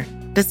in leather.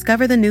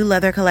 Discover the new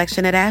leather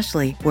collection at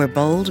Ashley, where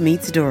bold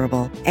meets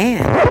durable.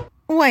 And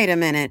wait a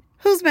minute,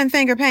 who's been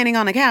finger painting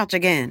on the couch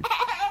again?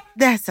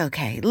 That's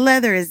okay,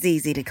 leather is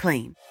easy to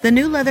clean. The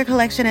new leather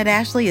collection at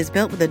Ashley is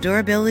built with the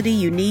durability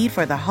you need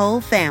for the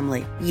whole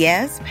family.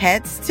 Yes,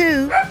 pets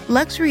too.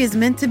 Luxury is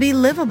meant to be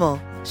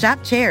livable.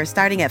 Shop chairs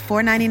starting at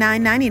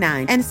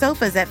 $499.99 and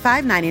sofas at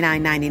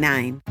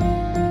 $599.99.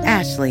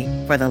 Ashley,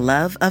 for the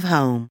love of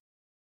home.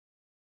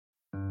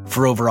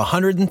 For over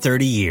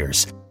 130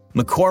 years,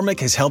 McCormick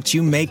has helped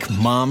you make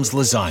Mom's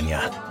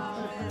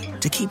lasagna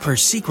to keep her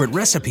secret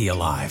recipe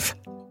alive.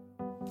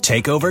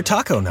 Take over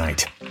taco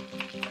night,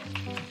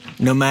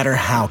 no matter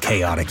how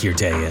chaotic your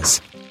day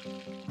is.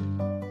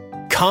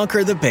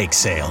 Conquer the bake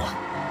sale,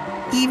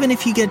 even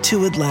if you get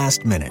to it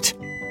last minute.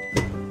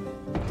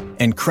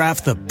 And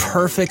craft the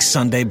perfect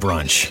Sunday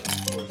brunch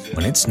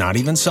when it's not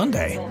even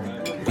Sunday.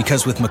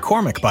 Because with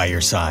McCormick by your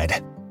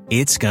side,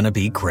 it's gonna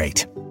be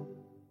great.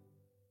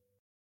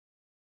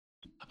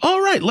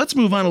 All right, let's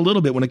move on a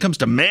little bit when it comes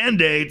to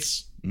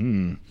mandates. I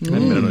haven't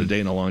been on a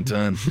date in a long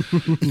time.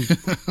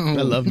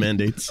 I love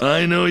mandates.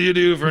 I know you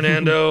do,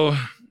 Fernando.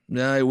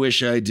 I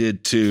wish I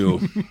did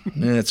too.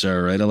 That's all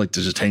right. I like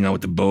to just hang out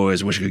with the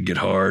boys. I wish I could get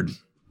hard.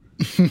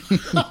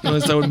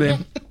 That would be.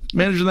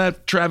 Imagine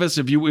that, Travis.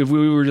 If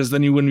we were just,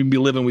 then you wouldn't be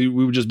living. We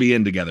would just be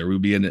in together.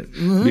 We'd be in it.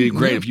 It'd be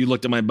great if you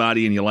looked at my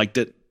body and you liked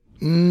it.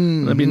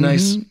 That'd be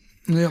nice.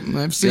 Yep,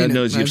 I've seen it. God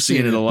knows you've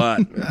seen it a lot.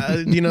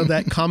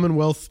 That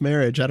Commonwealth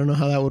marriage. I don't know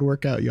how that would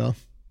work out, y'all.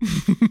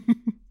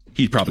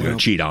 He's probably going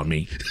to cheat on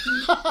me.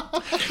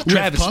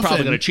 Travis is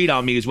probably going to cheat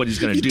on me is what he's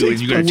going to do.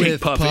 He's going to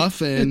take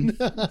Puffin.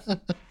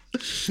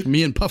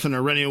 Me and Puffin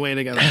are running away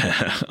together.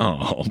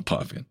 Oh,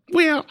 Puffin.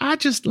 Well, I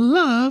just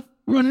love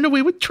running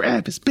away with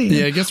Travis, baby.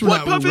 Yeah, I guess we're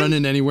not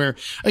running anywhere.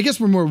 I guess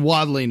we're more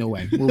waddling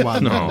away. We're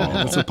waddling away.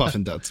 That's what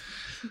Puffin does.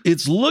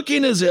 It's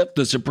looking as if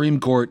the Supreme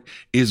Court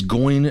is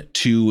going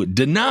to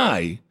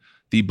deny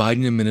the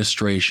Biden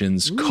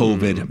administration's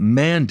COVID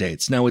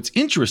mandates. Now, it's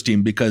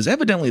interesting because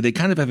evidently they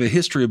kind of have a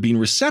history of being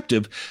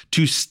receptive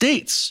to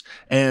states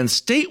and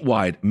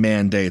statewide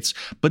mandates.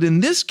 But in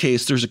this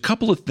case, there's a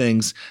couple of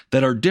things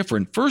that are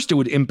different. First, it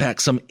would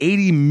impact some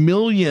 80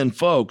 million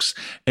folks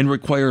and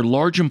require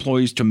large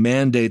employers to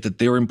mandate that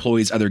their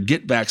employees either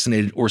get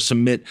vaccinated or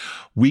submit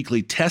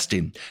weekly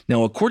testing.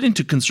 Now, according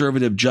to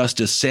conservative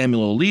Justice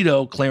Samuel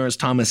Alito, Clarence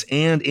Thomas,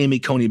 and Amy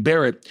Coney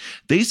Barrett,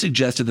 they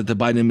suggested that the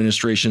Biden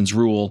administration's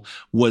rule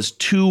was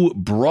too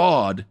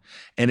broad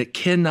and it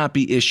cannot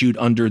be issued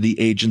under the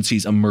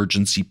agency's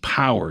emergency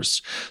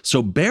powers.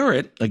 So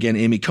Barrett, again,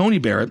 Amy Coney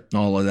Barrett,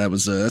 all of that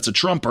was that's a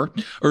Trumper,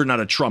 or not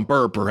a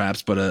Trumper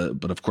perhaps, but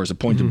of course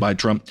appointed by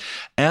Trump,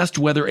 asked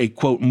whether a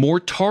quote more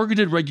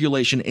targeted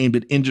regulation aimed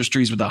at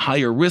industries with a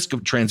higher risk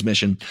of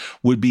transmission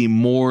would be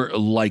more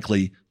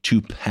likely to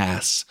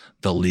pass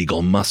the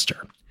legal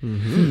muster.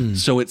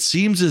 So it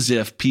seems as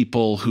if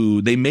people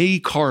who they may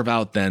carve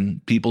out then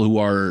people who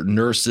are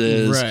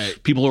nurses,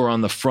 people who are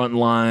on the front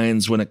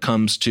lines when it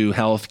comes to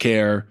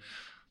healthcare.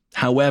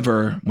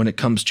 However, when it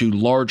comes to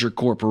larger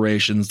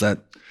corporations that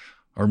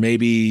are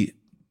maybe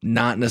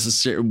not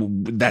necessarily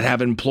that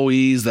have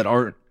employees that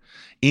aren't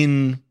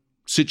in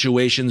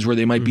situations where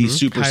they might be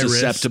super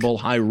susceptible,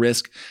 high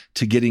risk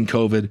to getting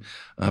COVID,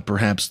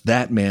 perhaps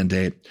that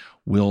mandate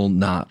will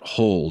not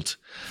hold.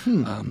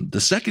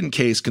 The second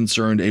case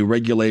concerned a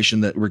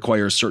regulation that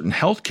requires certain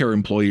healthcare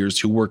employers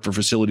who work for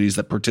facilities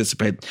that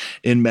participate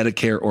in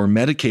Medicare or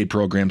Medicaid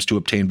programs to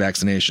obtain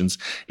vaccinations.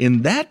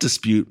 In that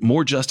dispute,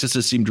 more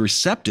justices seemed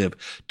receptive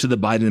to the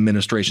Biden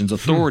administration's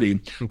authority,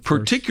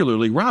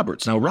 particularly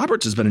Roberts. Now,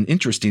 Roberts has been an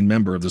interesting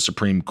member of the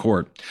Supreme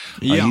Court.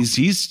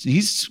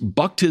 He's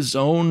bucked his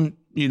own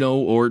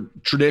or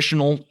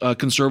traditional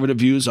conservative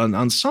views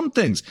on some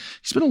things.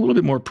 He's been a little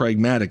bit more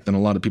pragmatic than a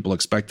lot of people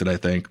expected, I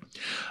think.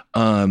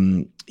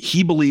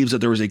 He believes that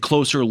there is a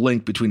closer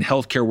link between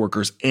healthcare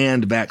workers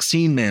and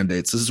vaccine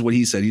mandates. This is what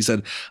he said. He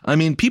said,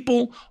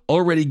 people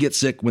already get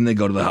sick when they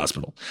go to the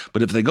hospital.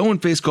 But if they go and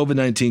face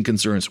COVID-19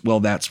 concerns, well,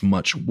 that's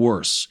much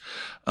worse.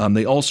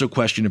 They also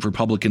question if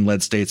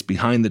Republican-led states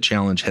behind the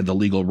challenge had the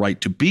legal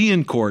right to be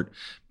in court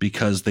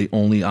because they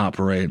only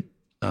operate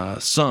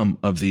some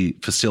of the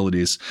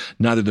facilities.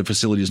 Neither the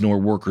facilities nor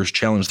workers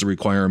challenged the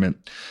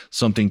requirement,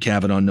 something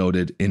Kavanaugh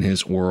noted in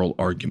his oral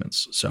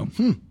arguments. So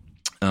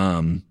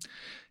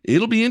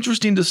it'll be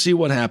interesting to see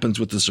what happens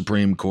with the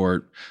Supreme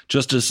Court.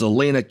 Justice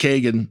Elena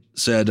Kagan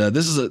said,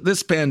 this is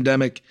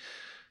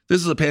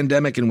a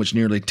pandemic in which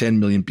nearly 10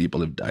 million people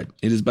have died.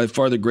 It is by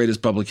far the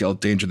greatest public health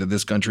danger that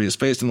this country has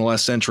faced in the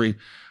last century,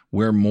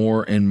 where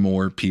more and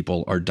more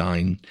people are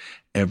dying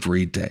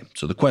every day.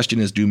 So the question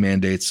is, do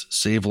mandates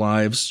save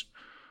lives?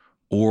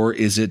 Or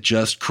is it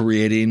just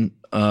creating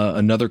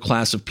another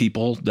class of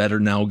people that are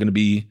now going to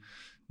be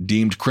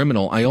deemed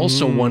criminal? I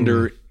also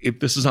wonder if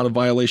this is not a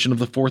violation of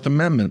the Fourth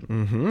Amendment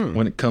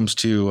when it comes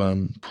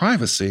to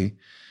privacy.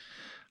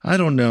 I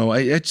don't know.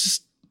 I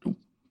just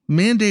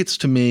mandates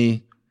to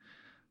me,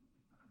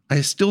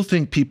 I still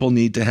think people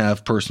need to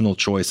have personal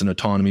choice and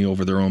autonomy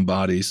over their own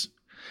bodies.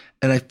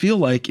 And I feel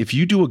like if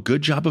you do a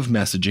good job of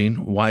messaging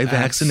why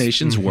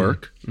vaccinations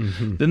work,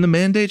 then the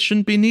mandate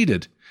shouldn't be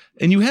needed.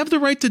 And you have the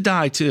right to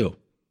die too.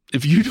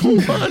 If you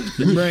don't want,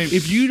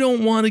 if you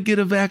don't want to get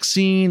a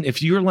vaccine,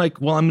 if you're like,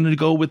 well, I'm going to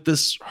go with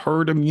this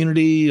herd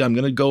immunity, I'm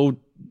going to go,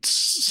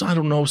 I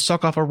don't know,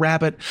 suck off a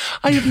rabbit.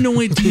 I have no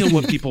idea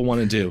what people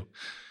want to do.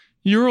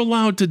 You're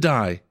allowed to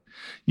die.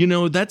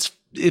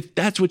 If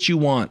that's what you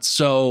want.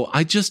 So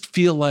I just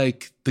feel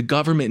like the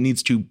government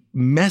needs to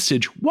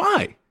message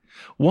why.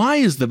 Why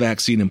is the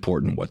vaccine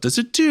important? What does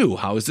it do?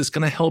 How is this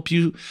going to help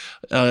you,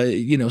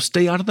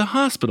 stay out of the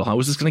hospital? How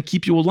is this going to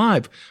keep you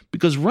alive?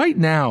 Because right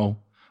now,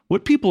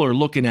 what people are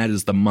looking at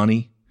is the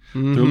money.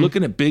 They're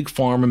looking at big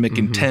pharma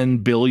making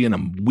 $10 billion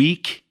a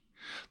week.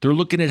 They're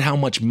looking at how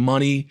much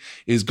money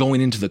is going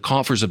into the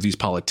coffers of these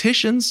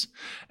politicians.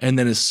 And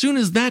then as soon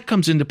as that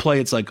comes into play,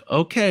 it's like,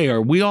 okay,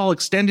 are we all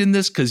extending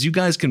this because you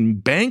guys can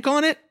bank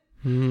on it?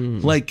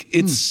 Like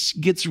it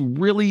gets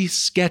really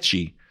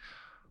sketchy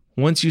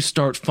once you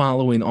start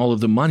following all of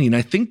the money. And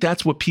I think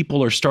that's what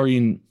people are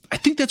seeing,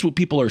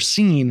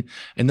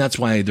 and that's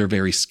why they're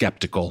very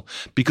skeptical.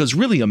 Because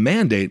really a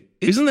mandate,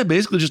 isn't that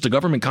basically just a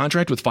government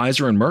contract with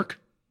Pfizer and Merck?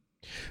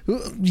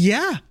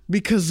 Yeah,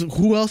 because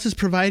who else is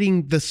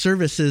providing the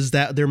services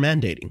that they're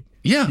mandating?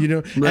 Yeah.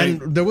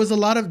 And there was a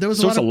lot of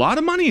a lot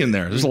of money in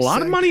there. There's a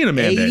lot of money in a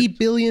mandate. $80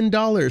 billion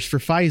for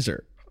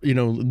Pfizer.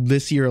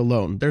 This year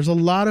alone. There's a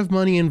lot of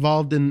money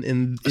involved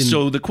in.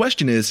 So the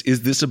question is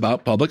this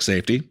about public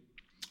safety?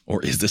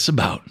 Or is this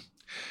about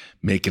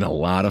making a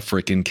lot of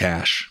freaking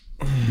cash?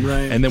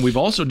 Right. And then we've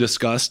also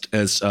discussed,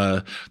 as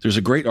there's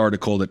a great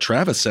article that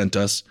Travis sent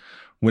us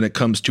when it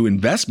comes to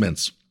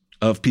investments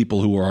of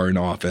people who are in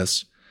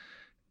office.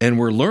 And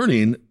we're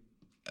learning,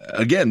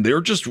 again,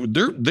 they're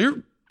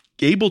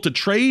able to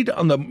trade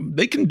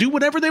they can do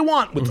whatever they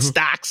want with the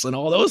stocks and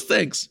all those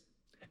things.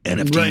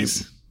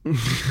 NFTs,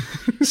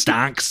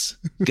 stocks,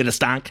 get a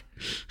stock.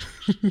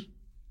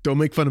 Don't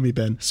make fun of me,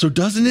 Ben. So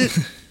doesn't it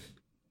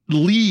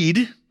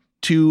lead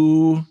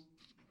to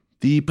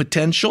the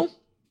potential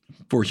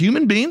for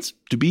human beings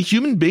to be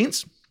human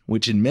beings,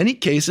 which in many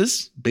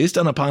cases, based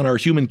upon our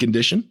human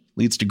condition,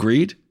 leads to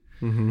greed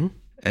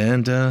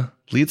and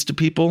leads to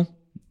people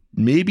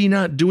maybe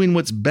not doing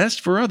what's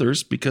best for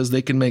others because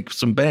they can make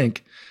some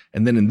bank.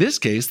 And then in this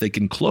case, they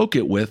can cloak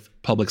it with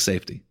public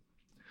safety,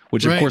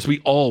 which of course we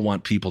all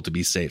want people to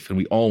be safe and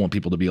we all want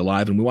people to be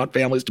alive and we want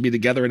families to be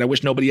together. And I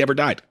wish nobody ever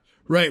died.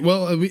 Right.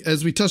 Well,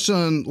 as we touched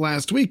on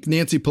last week,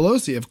 Nancy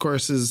Pelosi, of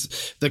course,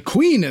 is the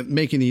queen at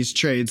making these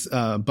trades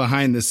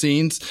behind the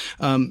scenes.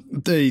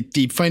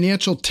 The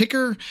financial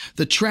ticker,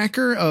 the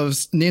tracker of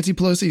Nancy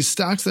Pelosi's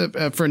stocks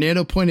that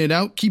Fernando pointed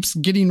out keeps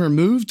getting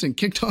removed and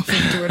kicked off of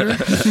Twitter.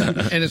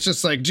 And it's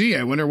just like, gee,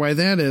 I wonder why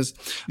that is.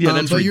 Yeah,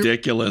 that's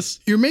ridiculous.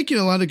 You're making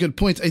a lot of good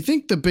points. I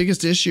think the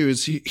biggest issue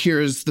here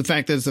is the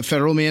fact that it's a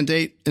federal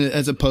mandate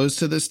as opposed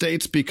to the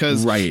states,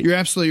 because you're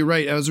absolutely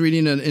right. I was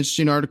reading an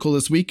interesting article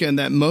this weekend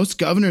that most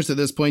governors at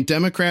this point,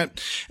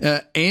 Democrat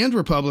and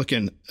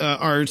Republican,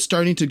 are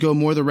starting to go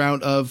more the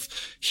route of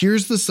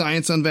here's the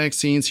science on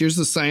vaccines, here's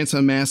the science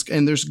on masks,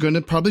 and there's going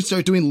to probably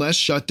start doing less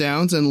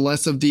shutdowns and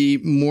less of the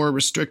more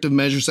restrictive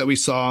measures that we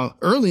saw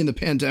early in the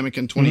pandemic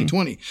in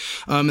 2020.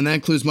 And that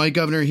includes my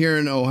governor here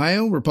in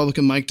Ohio,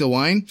 Republican Mike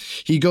DeWine.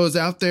 He goes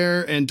out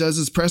there and does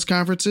his press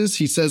conferences.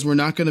 He says we're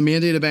not going to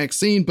mandate a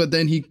vaccine, but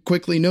then he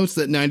quickly notes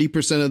that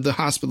 90% of the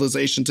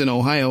hospitalizations in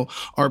Ohio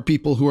are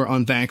people who are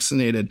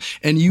unvaccinated.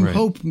 And you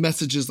hope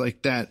messages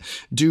like that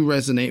do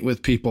resonate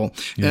with people.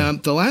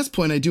 The last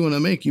point I do want to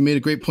make, you made a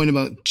great point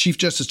about Chief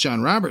Justice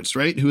John Roberts,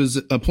 right? Who was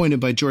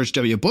appointed by George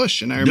W.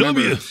 Bush. And I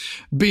remember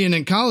being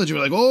in college, we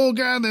were like, oh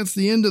God, that's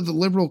the end of the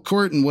liberal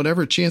court and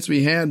whatever chance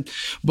we had.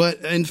 But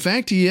in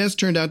fact, he has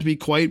turned out to be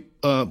quite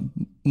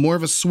more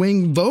of a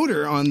swing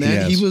voter on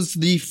that. He was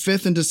the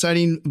fifth and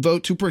deciding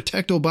vote to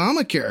protect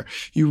Obamacare.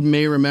 You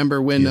may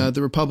remember when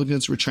the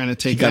Republicans were trying to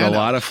take that. He got a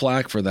lot of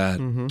flack for that.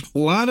 A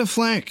lot of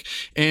flack.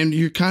 And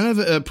you're kind of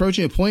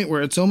approaching a point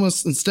where it's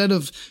almost, instead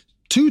of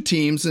two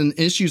teams and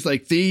issues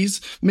like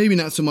these, maybe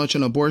not so much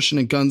on abortion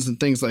and guns and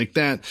things like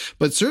that,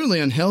 but certainly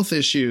on health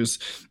issues.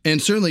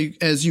 And certainly,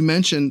 as you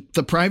mentioned,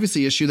 the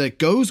privacy issue that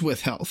goes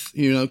with health.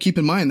 You know, keep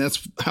in mind,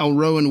 that's how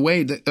Roe v.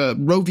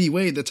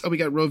 Wade, that's how we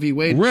got Roe v.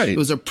 Wade. Right. It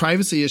was a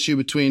privacy issue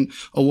between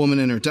a woman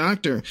and her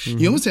doctor.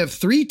 You almost have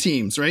three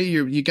teams, right?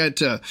 You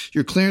got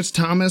your Clarence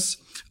Thomas,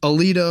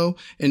 Alito,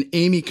 and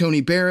Amy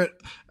Coney Barrett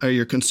are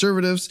your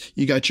conservatives.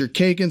 You got your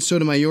Kagan,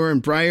 Sotomayor,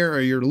 and Breyer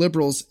are your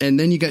liberals. And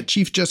then you got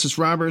Chief Justice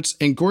Roberts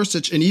and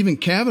Gorsuch and even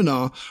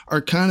Kavanaugh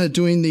are kind of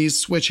doing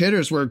these switch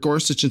hitters where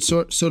Gorsuch and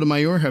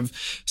Sotomayor have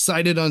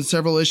sided on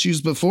several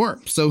issues before.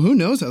 So who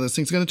knows how this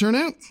thing's going to turn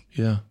out?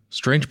 Yeah.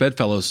 Strange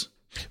bedfellows.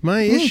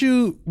 My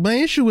issue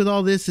with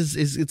all this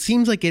is it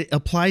seems like it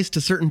applies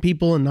to certain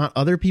people and not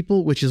other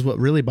people, which is what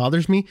really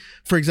bothers me.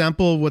 For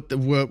example, what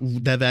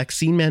the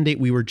vaccine mandate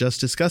we were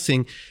just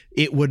discussing,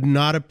 it would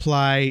not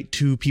apply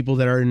to people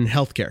that are in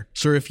healthcare.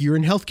 So if you're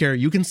in healthcare,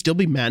 you can still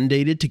be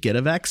mandated to get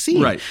a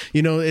vaccine. Right.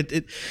 You know,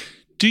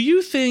 Do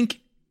you think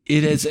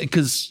it is,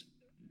 because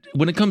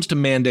when it comes to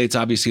mandates,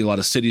 obviously a lot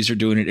of cities are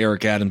doing it.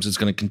 Eric Adams is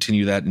going to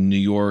continue that in New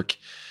York.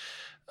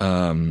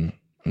 I'm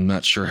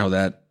not sure how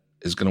that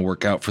is going to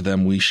work out for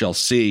them. We shall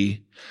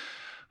see.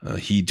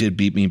 He did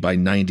beat me by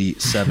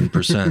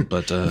 97%,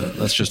 but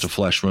that's just a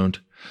flesh wound.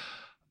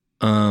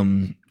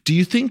 Do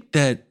you think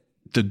that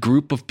the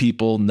group of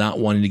people not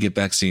wanting to get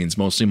vaccines,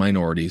 mostly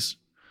minorities,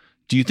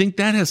 do you think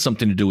that has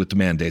something to do with the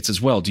mandates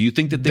as well? Do you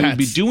think that they would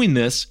be doing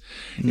this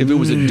if it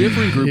was a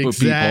different group of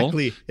people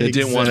that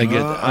didn't want to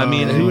get? I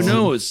mean, who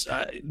knows?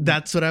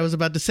 That's what I was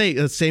about to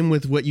say. Same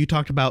with what you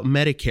talked about,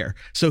 Medicare.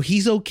 So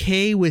he's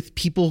okay with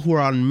people who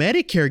are on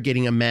Medicare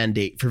getting a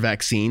mandate for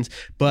vaccines,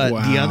 but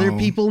the other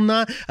people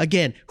not.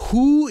 Again,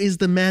 who is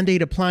the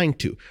mandate applying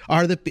to?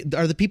 Are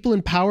the people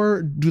in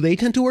power? Do they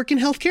tend to work in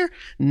healthcare?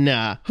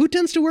 Nah. Who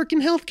tends to work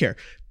in healthcare?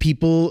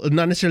 People,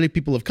 not necessarily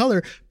people of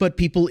color, but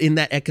people in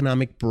that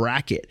economic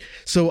bracket.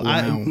 So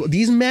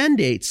these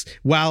mandates,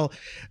 while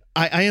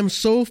I am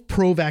so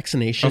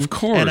pro-vaccination, of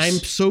course, and I'm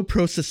so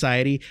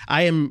pro-society,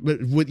 I am,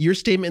 with your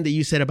statement that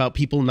you said about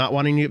people not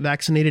wanting to get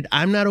vaccinated,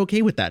 I'm not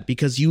okay with that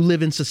because you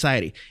live in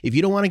society. If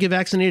you don't want to get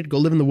vaccinated, go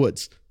live in the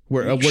woods.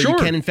 Where you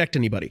can't infect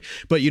anybody.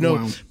 But you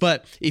know,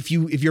 but if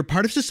you're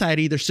part of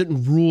society, there's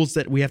certain rules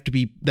that have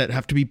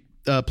to be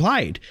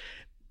applied.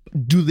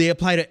 Do they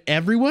apply to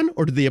everyone,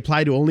 or do they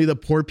apply to only the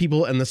poor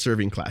people and the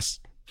serving class?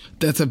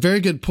 That's a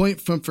very good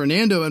point from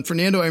Fernando. And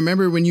Fernando, I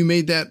remember when you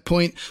made that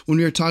point when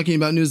we were talking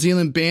about New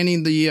Zealand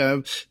banning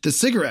the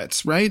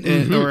cigarettes, right?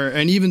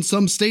 And even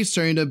some states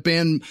starting to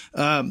ban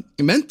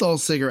menthol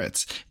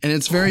cigarettes. And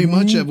it's very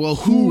much of, well,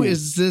 who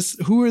is this?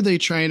 Who are they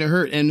trying to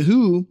hurt? And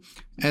who,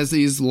 as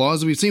these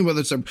laws we've seen, whether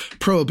it's a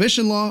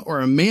prohibition law or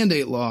a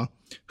mandate law,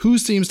 who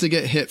seems to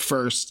get hit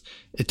first?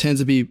 It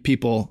tends to be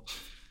people.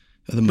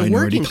 The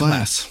minority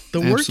class.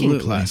 The working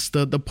class,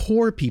 the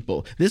poor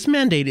people. This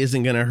mandate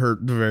isn't going to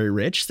hurt the very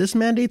rich. This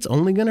mandate's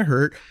only going to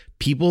hurt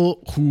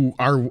people who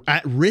are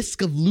at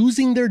risk of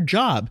losing their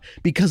job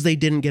because they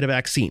didn't get a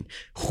vaccine.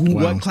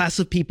 What class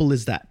of people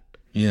is that?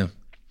 Yeah,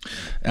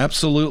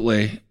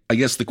 absolutely. I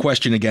guess the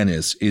question again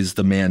is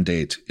the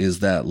mandate,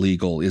 is that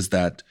legal? Is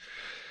that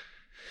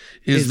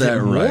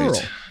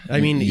right? I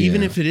mean,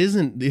 even if it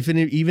isn't, if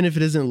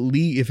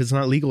it's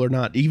not legal or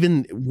not,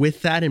 even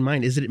with that in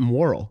mind, is it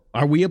moral?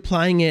 Are we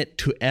applying it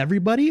to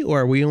everybody,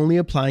 or are we only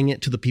applying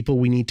it to the people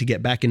we need to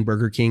get back in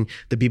Burger King,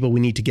 the people we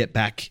need to get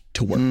back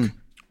to work?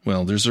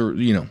 Well, there's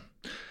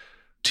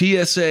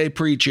TSA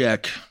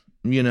pre-check,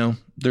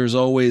 there's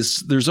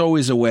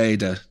always a way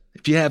to,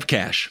 if you have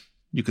cash,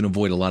 you can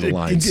avoid a lot of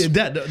lines.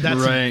 That's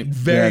right.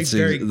 That's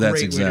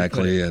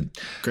exactly it.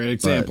 Great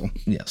example.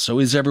 But, so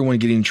is everyone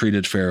getting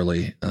treated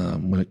fairly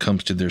when it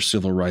comes to their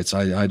civil rights?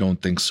 I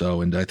don't think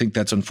so. And I think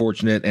that's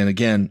unfortunate. And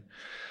again,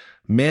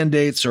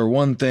 mandates are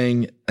one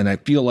thing. And I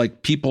feel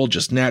like people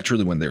just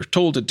naturally, when they're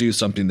told to do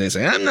something, they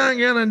say, I'm not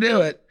going to do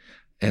it.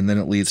 And then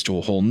it leads to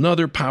a whole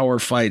nother power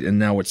fight. And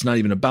now it's not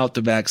even about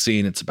the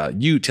vaccine. It's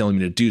about you telling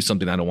me to do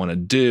something I don't want to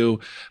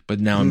do. But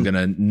now I'm going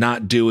to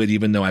not do it,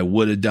 even though I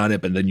would have done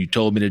it. But then you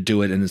told me to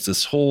do it. And it's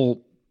this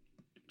whole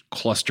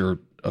cluster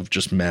of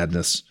just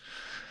madness.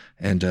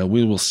 And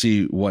we will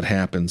see what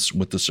happens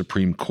with the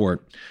Supreme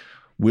Court.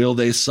 Will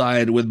they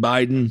side with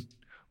Biden,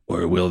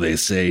 or will they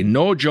say,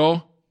 no,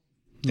 Joe?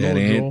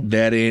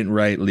 That ain't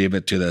right. Leave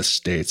it to the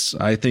states.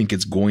 I think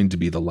it's going to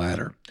be the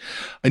latter.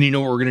 And you know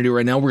what we're going to do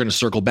right now? We're going to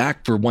circle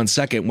back for 1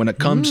 second. When it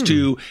comes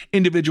to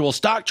individual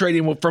stock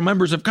trading from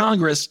members of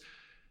Congress,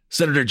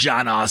 Senator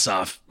Jon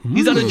Ossoff,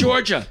 he's out of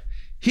Georgia.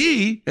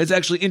 He has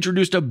actually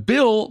introduced a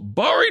bill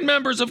barring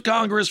members of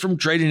Congress from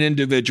trading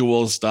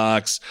individual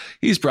stocks.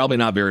 He's probably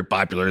not very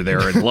popular there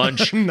at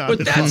lunch,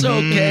 but that's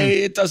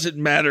okay. It doesn't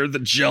matter. The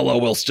Jell-O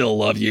will still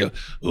love you.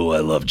 Oh, I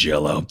love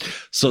Jell-O.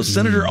 So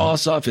Senator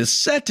Ossoff is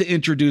set to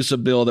introduce a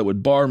bill that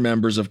would bar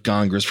members of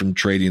Congress from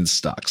trading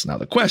stocks. Now,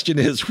 the question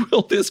is,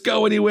 will this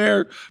go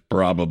anywhere?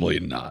 Probably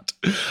not.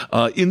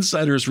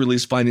 Insiders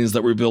released findings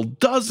that revealed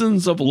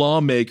dozens of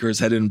lawmakers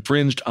had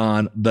infringed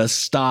on the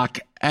Stock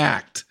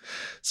Act.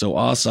 So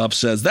Ossoff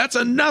says, that's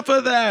enough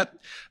of that.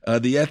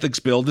 The ethics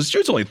bill, this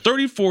dude's only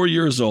 34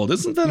 years old.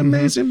 Isn't that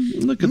amazing?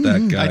 Look at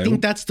that guy. I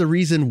think that's the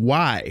reason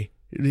why.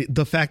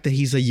 The fact that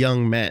he's a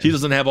young man. He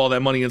doesn't have all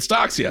that money in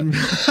stocks yet.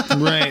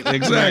 Right,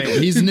 exactly.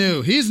 He's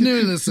new. He's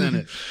new to the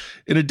Senate.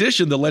 In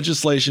addition, the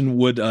legislation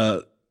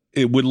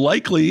would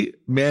likely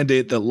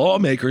mandate that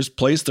lawmakers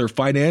place their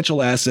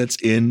financial assets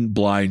in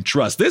blind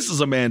trust. This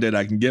is a mandate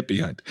I can get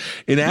behind.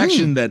 An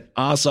action that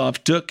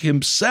Ossoff took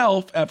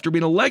himself after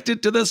being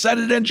elected to the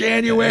Senate in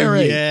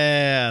January.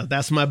 Yeah,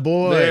 that's my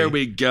boy. There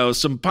we go.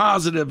 Some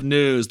positive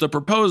news. The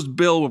proposed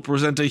bill will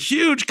present a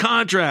huge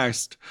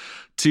contrast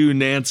to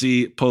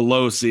Nancy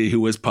Pelosi,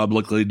 who has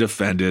publicly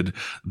defended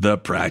the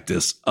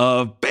practice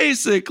of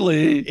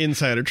basically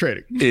insider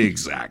trading.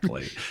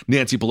 Exactly.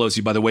 Nancy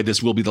Pelosi, by the way,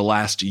 this will be the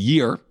last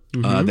year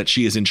that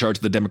she is in charge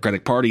of the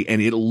Democratic Party,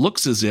 and it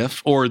looks as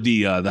if, or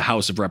the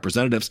House of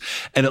Representatives,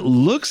 and it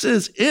looks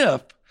as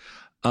if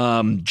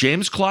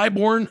James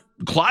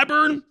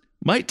Clyburn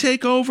might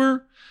take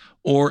over,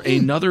 or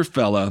another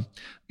fella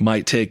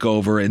might take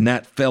over, and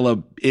that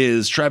fella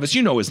is, Travis,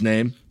 you know his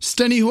name.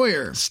 Steny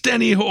Hoyer.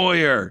 Steny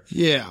Hoyer.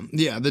 Yeah.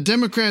 The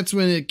Democrats,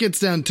 when it gets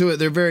down to it,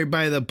 they're very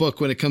by the book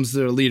when it comes to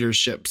their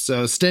leadership.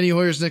 So Steny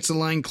Hoyer's next in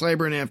line,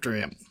 Clyburn after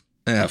him.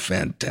 Yeah,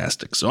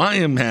 fantastic. So I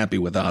am happy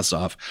with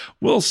Ossoff.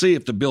 We'll see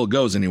if the bill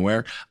goes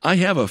anywhere. I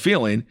have a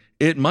feeling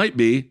it might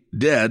be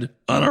dead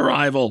on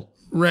arrival.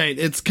 Right.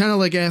 It's kind of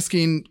like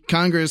asking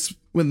Congress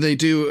when they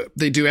do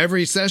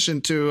every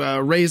session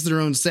to raise their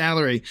own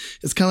salary.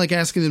 It's kind of like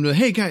asking them to,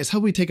 hey guys, how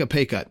about we take a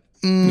pay cut?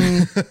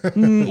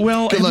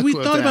 Well, have we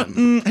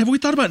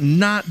thought about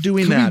not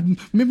doing that?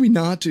 Maybe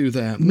not do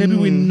that. Maybe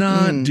we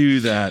not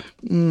do that.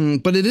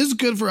 But it is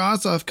good for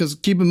Ossoff because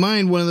keep in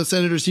mind, one of the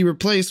senators he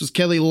replaced was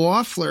Kelly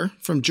Loeffler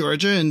from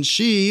Georgia, and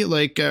she,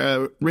 like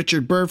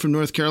Richard Burr from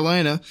North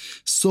Carolina,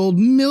 sold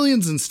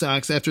millions in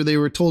stocks after they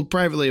were told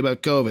privately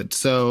about COVID.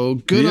 So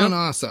good on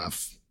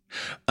Ossoff.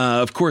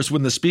 Of course,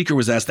 when the speaker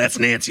was asked, that's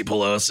Nancy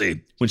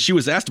Pelosi, when she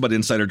was asked about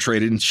insider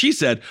trading, she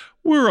said,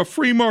 we're a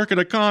free market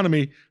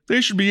economy.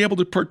 They should be able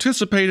to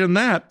participate in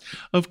that.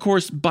 Of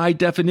course, by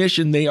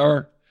definition, they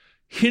are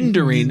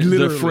hindering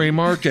the free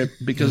market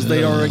because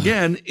they are,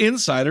 again,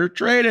 insider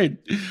trading.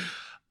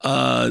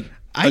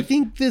 I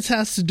think this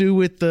has to do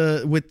with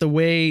the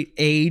way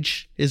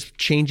age is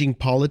changing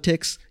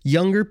politics.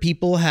 Younger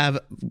people have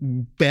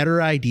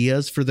better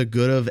ideas for the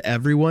good of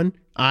everyone.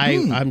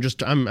 I'm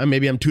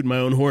tooting my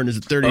own horn as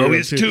a 30-year-old. Oh,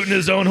 he's tooting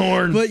his own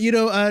horn. But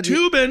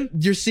Tubin.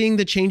 You're seeing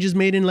the changes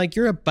made in like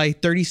Europe by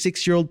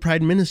 36-year-old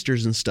prime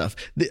ministers and stuff.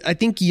 I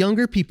think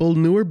younger people,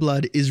 newer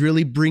blood, is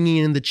really bringing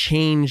in the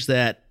change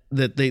that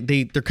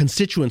their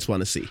constituents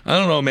want to see. I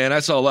don't know, man. I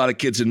saw a lot of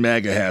kids in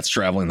MAGA hats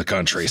traveling the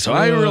country, so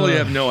I really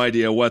have no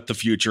idea what the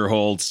future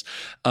holds.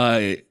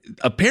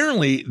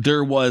 Apparently,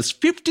 there was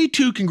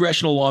 52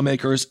 congressional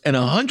lawmakers and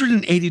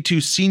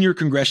 182 senior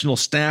congressional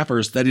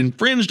staffers that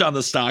infringed on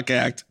the Stock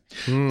Act.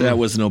 That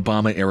was an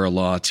Obama-era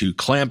law to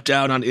clamp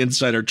down on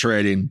insider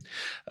trading.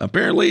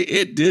 Apparently,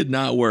 it did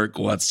not work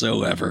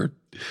whatsoever.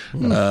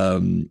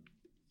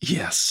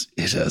 Yes,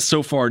 it has.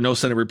 So far, no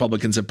Senate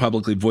Republicans have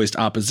publicly voiced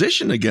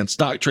opposition against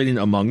stock trading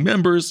among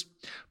members,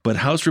 but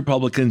House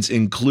Republicans,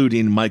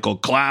 including Michael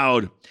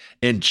Cloud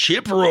and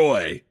Chip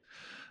Roy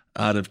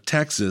out of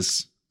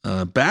Texas,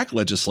 back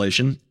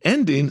legislation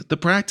ending the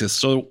practice.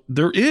 So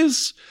there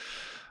is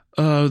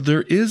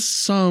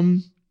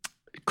some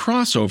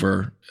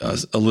crossover.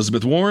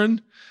 Elizabeth Warren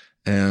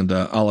and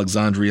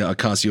Alexandria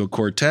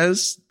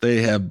Ocasio-Cortez,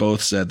 they have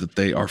both said that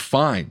they are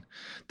fine.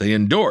 They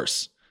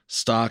endorse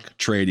stock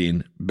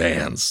trading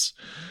bans.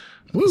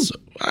 So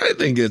I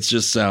think it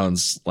just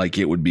sounds like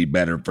it would be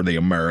better for the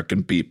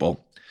American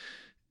people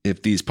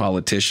if these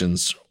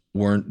politicians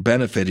weren't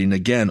benefiting,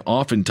 again,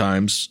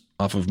 oftentimes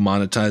off of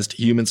monetized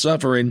human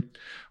suffering,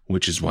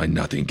 which is why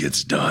nothing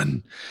gets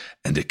done,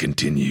 and it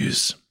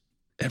continues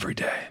every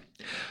day.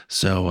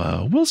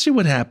 So we'll see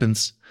what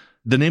happens.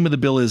 The name of the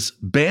bill is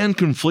Ban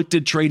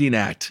Conflicted Trading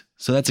Act.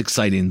 So that's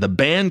exciting. The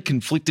Ban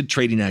Conflicted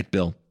Trading Act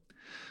bill.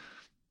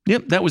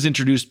 Yep, that was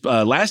introduced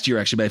last year,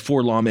 actually, by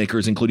 4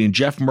 lawmakers, including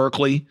Jeff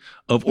Merkley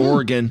of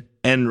Oregon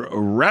and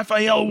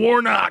Raphael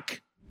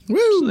Warnock.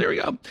 Woo. So there we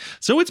go.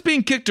 So it's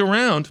being kicked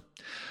around.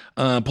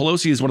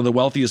 Pelosi is one of the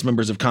wealthiest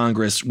members of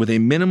Congress with a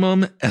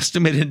minimum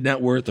estimated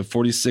net worth of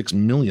 $46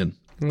 million.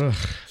 Ugh,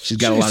 She's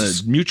got a lot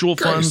of mutual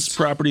funds,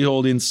 property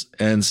holdings,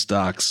 and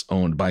stocks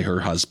owned by her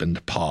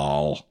husband,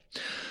 Paul.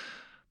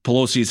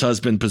 Pelosi's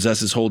husband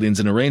possesses holdings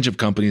in a range of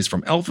companies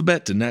from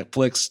Alphabet to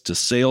Netflix to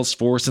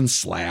Salesforce and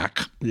Slack.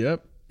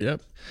 Yep.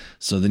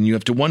 So then you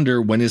have to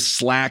wonder, when is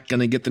Slack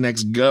going to get the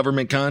next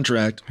government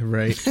contract?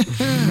 Right.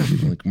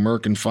 Like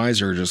Merck and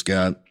Pfizer just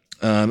got.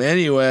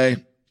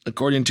 Anyway,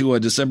 according to a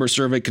December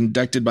survey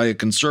conducted by a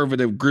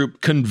conservative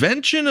group,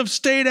 Convention of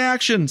State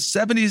Action,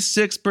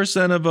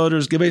 76% of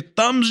voters give a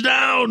thumbs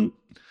down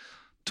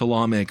to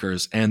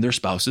lawmakers and their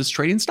spouses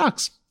trading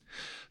stocks.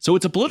 So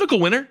it's a political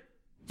winner,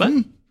 but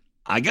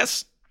I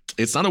guess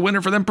it's not a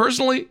winner for them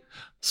personally.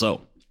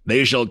 So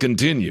they shall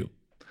continue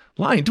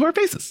lying to our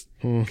faces.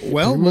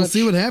 Well, we'll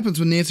see what happens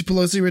when Nancy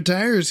Pelosi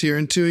retires here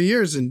in 2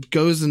 years and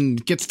goes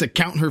and gets to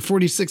count her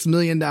 $46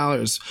 million.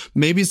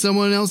 Maybe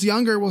someone else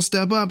younger will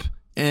step up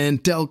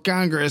and tell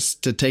Congress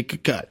to take a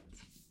cut.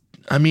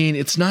 I mean,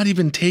 it's not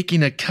even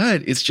taking a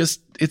cut. It's just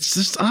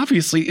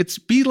obviously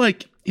it'd be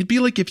like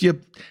if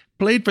you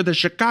played for the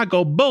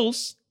Chicago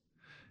Bulls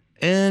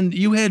and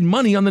you had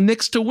money on the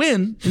Knicks to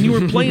win and you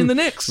were playing the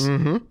Knicks.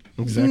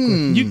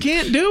 Exactly. You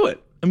can't do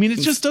it. I mean, it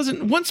just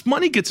doesn't, once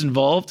money gets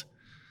involved,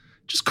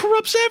 just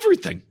corrupts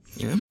everything.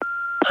 Yeah.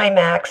 Hi,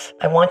 Max.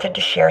 I wanted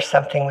to share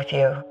something with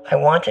you. I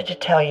wanted to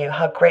tell you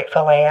how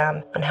grateful I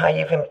am on how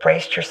you've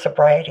embraced your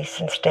sobriety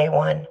since day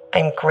one.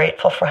 I'm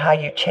grateful for how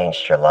you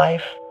changed your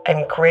life.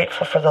 I'm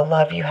grateful for the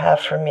love you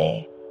have for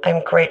me.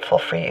 I'm grateful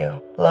for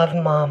you. Love,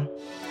 Mom.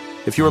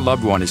 If your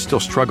loved one is still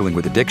struggling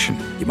with addiction,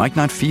 you might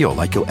not feel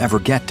like you'll ever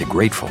get to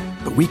grateful,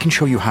 but we can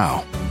show you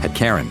how. At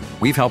Caron,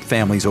 we've helped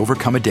families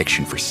overcome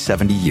addiction for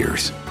 70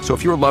 years. So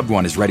if your loved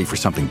one is ready for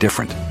something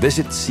different,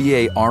 visit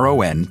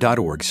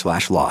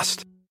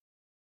caron.org/lost.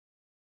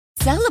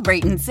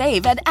 Celebrate and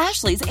save at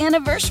Ashley's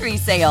Anniversary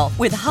Sale.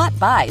 With Hot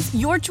Buys,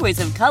 your choice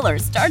of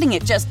colors starting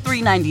at just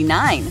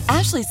 $3.99.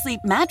 Ashley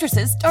Sleep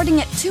mattresses starting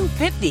at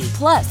 $2.50.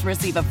 Plus,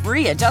 receive a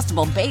free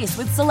adjustable base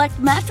with select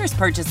mattress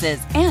purchases.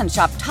 And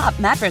shop top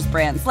mattress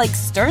brands like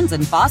Stearns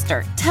 &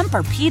 Foster,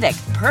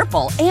 Tempur-Pedic,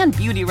 Purple, and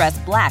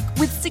Beautyrest Black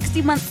with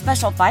 60-month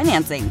special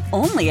financing.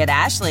 Only at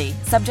Ashley.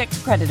 Subject to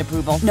credit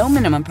approval. No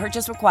minimum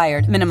purchase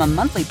required. Minimum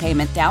monthly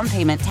payment, down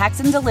payment, tax,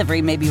 and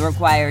delivery may be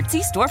required.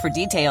 See store for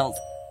details.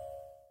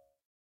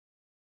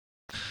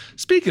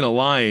 Speaking of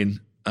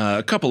lying,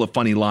 a couple of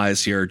funny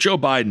lies here. Joe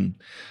Biden,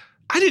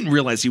 I didn't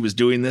realize he was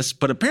doing this,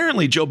 but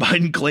apparently Joe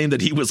Biden claimed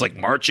that he was like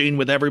marching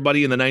with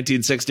everybody in the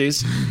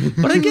 1960s.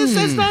 But I guess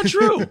that's not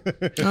true.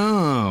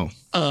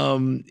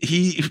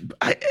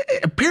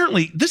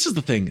 Apparently, this is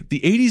the thing, the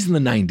 80s and the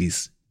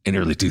 90s and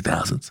early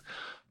 2000s,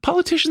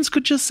 politicians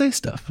could just say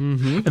stuff.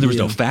 And there was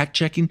no fact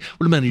checking.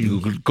 What about you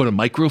go to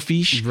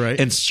microfiche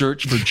and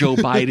search for Joe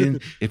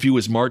Biden if he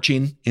was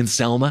marching in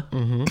Selma?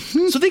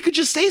 So they could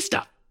just say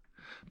stuff.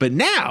 But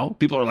now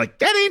people are like,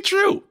 that ain't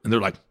true. And they're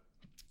like,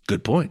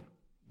 good point.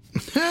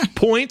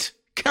 Point,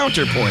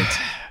 counterpoint.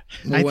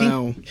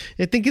 I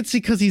think it's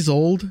because he's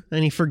old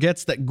and he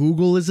forgets that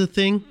Google is a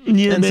thing.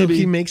 Yeah, and maybe. So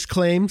he makes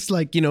claims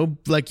like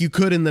you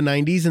could in the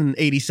 90s and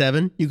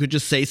 87. You could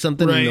just say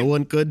something and no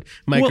one could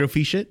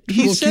microfiche it.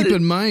 Keep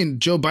in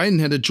mind, Joe Biden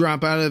had to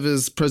drop out of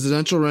his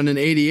presidential run in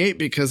 88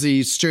 because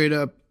he straight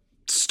up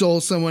stole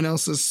someone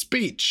else's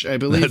speech. I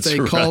believe they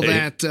call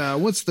that,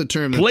 what's the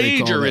term?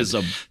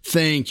 Plagiarism.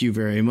 Thank you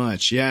very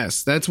much.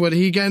 Yes, that's what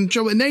he got in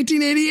trouble in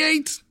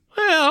 1988.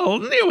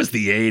 Well, it was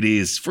the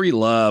 80s. Free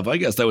love. I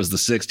guess that was the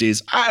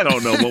 60s. I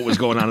don't know what was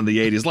going on in the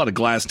 80s. A lot of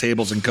glass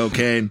tables and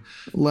cocaine.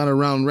 A lot of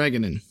Ronald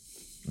Reaganing.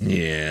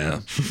 Yeah.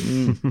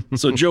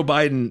 So Joe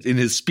Biden, in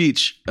his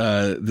speech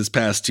this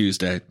past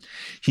Tuesday,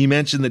 he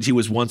mentioned that he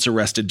was once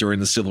arrested during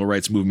the civil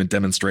rights movement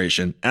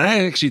demonstration. And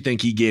I actually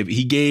think he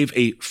gave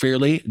a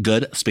fairly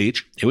good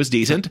speech. It was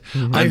decent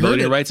on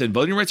voting rights, and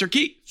voting rights are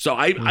key. So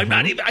I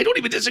don't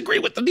even disagree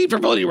with the need for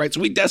voting rights.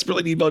 We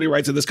desperately need voting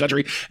rights in this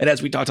country. And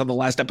as we talked on the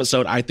last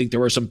episode, I think there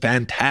were some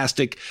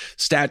fantastic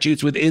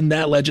statutes within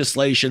that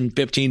legislation: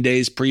 15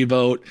 days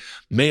pre-vote,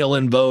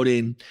 mail-in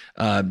voting,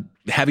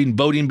 having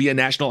voting be a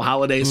national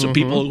holiday, so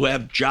people who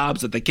have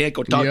jobs that they can't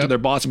go talk to their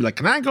boss and be like,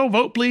 can I go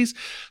vote, please?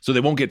 So they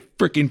won't get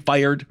freaking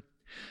fired.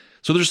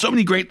 So there's so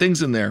many great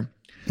things in there.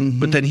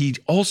 But then he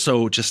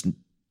also just,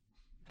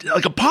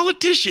 like a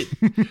politician,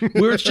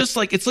 where it's just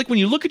like, it's like when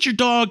you look at your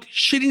dog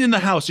shitting in the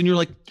house and you're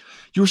like,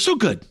 you were so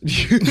good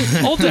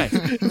all day.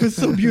 It was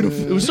so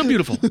beautiful. It was so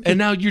beautiful. And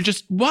now you're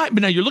just, what?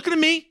 But now you're looking at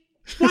me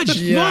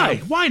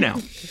Why? Why now?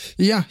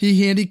 Yeah,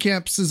 he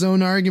handicaps his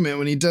own argument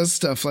when he does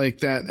stuff like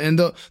that. And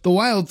the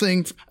wild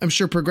thing, I'm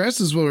sure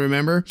progressives will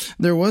remember,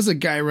 there was a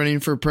guy running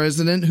for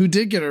president who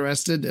did get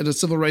arrested at a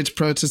civil rights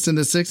protest in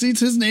the 60s.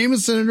 His name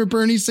is Senator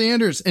Bernie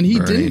Sanders, and he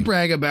didn't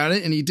brag about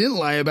it, and he didn't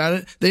lie about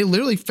it. They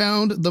literally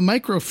found the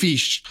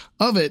microfiche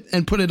of it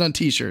and put it on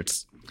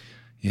T-shirts.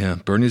 Yeah,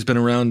 Bernie's been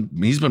around.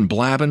 He's been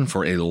blabbing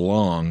for a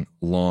long,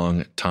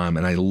 long time.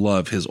 And I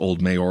love his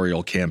old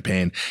mayoral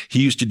campaign. He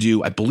used to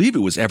do, I believe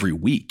it was every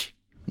week.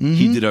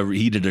 Mm-hmm.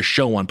 He did a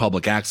show on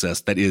public access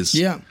that is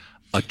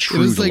a true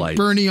delight. It was like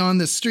Bernie on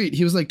the street.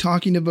 He was like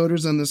talking to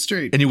voters on the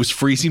street. And it was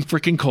freezing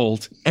freaking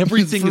cold.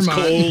 Everything is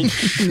cold.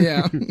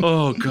 Yeah.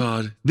 Oh,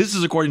 God. This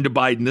is according to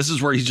Biden. This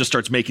is where he just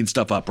starts making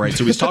stuff up, right?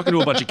 So he's talking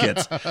to a bunch of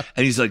kids.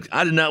 And he's like,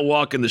 I did not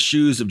walk in the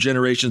shoes of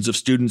generations of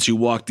students who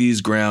walked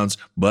these grounds,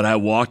 but I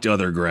walked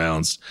other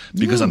grounds.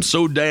 Because I'm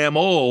so damn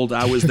old,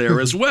 I was there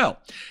as well.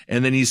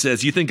 And then he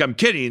says, you think I'm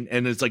kidding?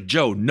 And it's like,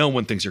 Joe, no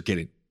one thinks you're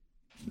kidding.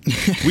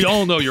 We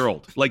all know you're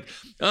old. Like,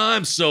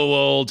 I'm so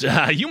old.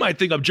 You might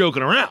think I'm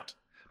joking around.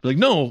 Like,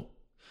 no,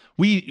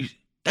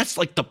 that's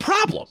like the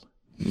problem.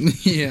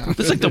 Yeah.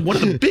 That's like one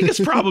of the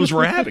biggest problems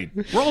we're having.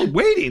 We're all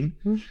waiting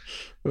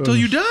till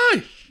you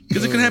die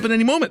because it can happen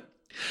any moment.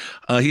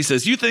 He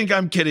says, you think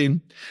I'm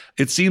kidding?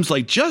 It seems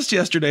like just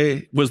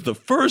yesterday was the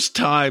first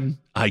time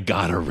I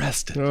got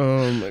arrested.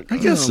 Oh, my God.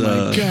 I guess,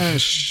 oh, my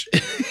gosh.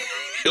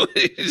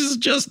 It's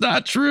just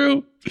not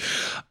true.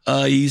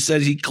 He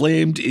said he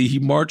claimed he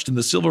marched in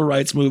the civil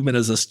rights movement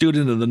as a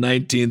student in the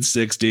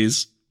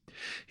 1960s.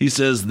 He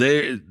says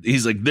they're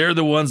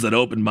the ones that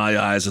opened my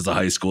eyes as a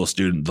high school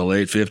student, the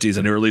late 50s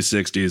and early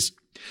 60s.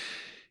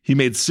 He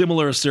made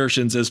similar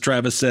assertions, as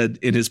Travis said,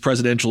 in his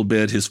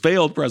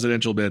failed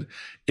presidential bid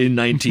in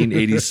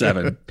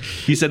 1987.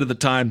 He said at the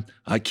time,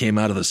 I came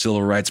out of the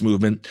civil rights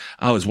movement.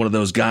 I was one of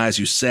those guys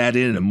who sat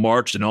in and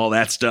marched and all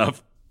that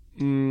stuff.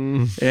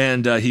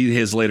 And he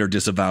has later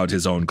disavowed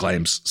his own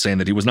claims, saying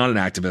that he was not an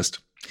activist.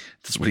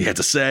 That's what he had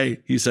to say.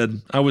 He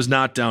said, I was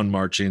not down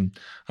marching.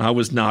 I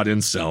was not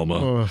in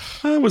Selma.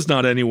 I was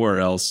not anywhere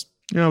else.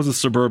 I was a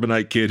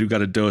suburbanite kid who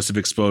got a dose of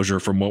exposure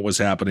from what was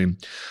happening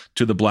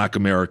to the black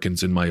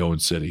Americans in my own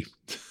city.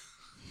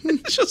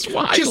 Just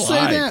why Just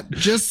lie? say that.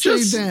 Just say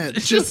that.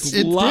 Just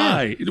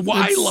lie.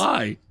 Why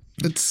lie?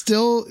 It's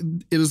still,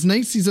 it was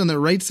nice he's on the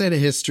right side of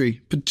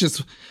history, but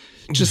just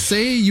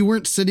say you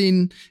weren't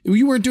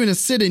doing a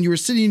sit-in, you were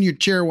sitting in your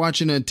chair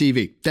watching on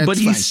TV. That's but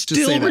he fine.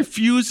 still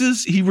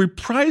refuses. He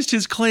reprised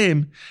his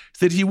claim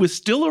that he was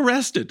still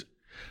arrested,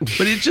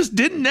 but it just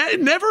didn't.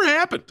 It never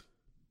happened.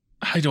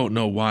 I don't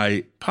know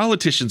why.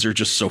 Politicians are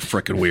just so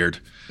freaking weird.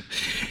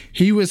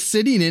 He was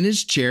sitting in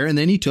his chair and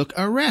then he took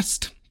a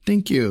rest.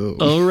 Thank you.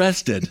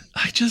 Arrested.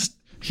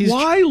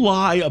 Why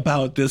lie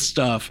about this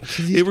stuff?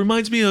 It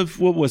reminds me of,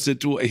 what was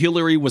it?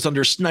 Hillary was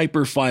under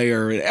sniper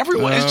fire.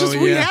 Everyone, it's just,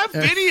 we have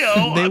video.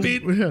 I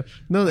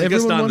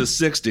guess not in the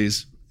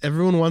 60s.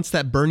 Everyone wants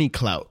that Bernie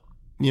clout.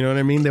 You know what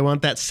I mean? They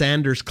want that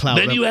Sanders clout.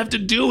 Then you have to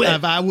do it.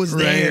 If I was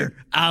there,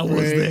 I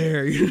was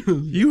there.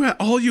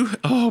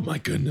 Oh my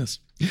goodness.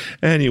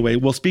 Anyway,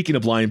 well, speaking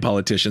of lying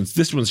politicians,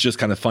 this one's just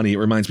kind of funny. It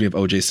reminds me of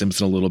O.J.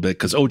 Simpson a little bit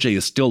because O.J.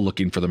 is still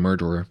looking for the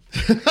murderer.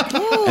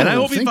 And I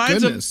hope he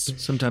finds him.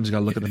 Sometimes you got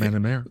to look at the man in the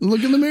mirror.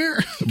 Look in the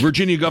mirror.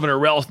 Virginia Governor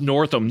Ralph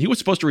Northam, he was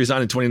supposed to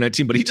resign in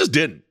 2019, but he just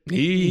didn't.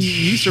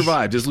 He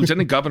survived. His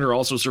lieutenant governor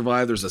also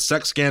survived. There's a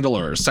sex scandal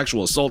or a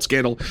sexual assault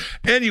scandal.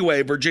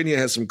 Anyway, Virginia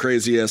has some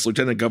crazy-ass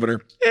lieutenant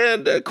governor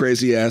and a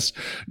crazy-ass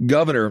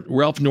governor,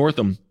 Ralph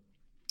Northam.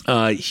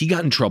 He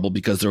got in trouble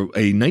because a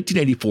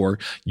 1984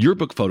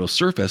 yearbook photo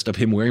surfaced of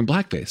him wearing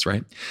blackface,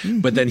 right? Mm-hmm.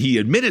 But then he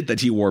admitted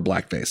that he wore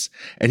blackface,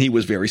 and he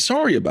was very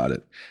sorry about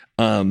it.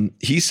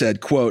 He said,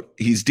 quote,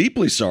 he's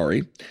deeply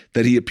sorry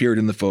that he appeared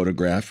in the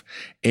photograph.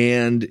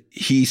 And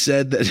he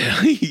said that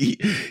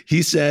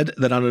he said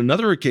that on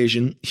another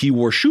occasion, he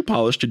wore shoe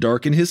polish to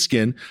darken his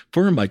skin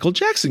for a Michael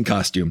Jackson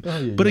costume.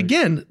 But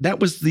again, that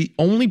was the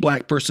only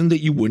black person that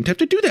you wouldn't have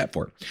to do that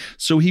for.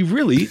 So he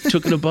really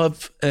took it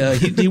above.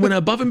 He went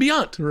above and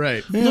beyond.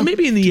 Right. Well,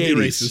 maybe in the 80s.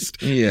 Racist.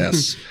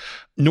 Yes.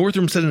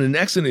 Northam said in an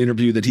excellent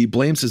interview that he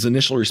blames his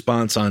initial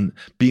response on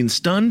being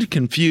stunned,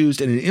 confused,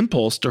 and an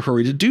impulse to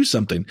hurry to do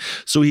something.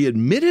 So he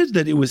admitted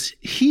that it was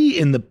he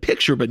in the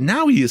picture, but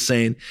now he is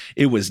saying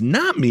it was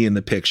not me in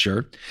the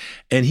picture.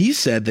 And he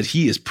said that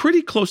he is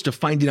pretty close to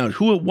finding out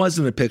who it was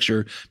in the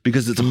picture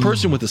because it's a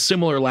person with a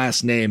similar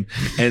last name,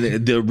 and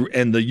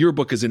the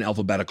yearbook is in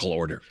alphabetical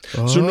order.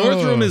 So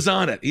Northam is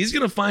on it. He's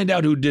going to find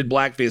out who did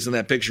blackface in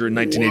that picture in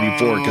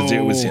 1984 because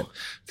it was him.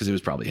 Because it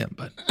was probably him.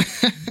 But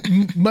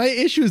my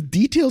issue is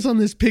details on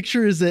this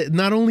picture is that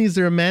not only is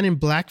there a man in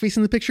blackface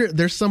in the picture,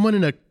 there's someone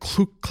in a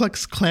Ku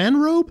Klux Klan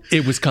robe.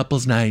 It was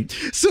couples night.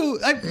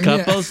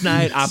 Couples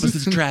night,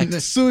 opposites attract.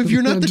 So if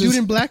you're not the dude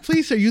in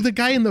blackface, are you the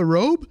guy in the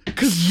robe?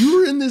 Because you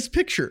were in this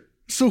picture.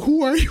 So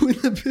who are you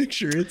in the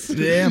picture?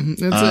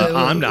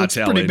 I'm not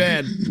telling. Pretty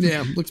bad.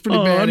 Yeah, looks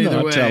pretty bad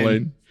either way.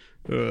 Telling.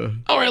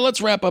 All right,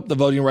 let's wrap up the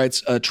voting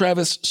rights.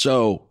 Travis,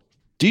 so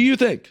do you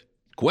think,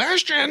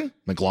 Question,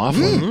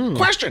 McLaughlin.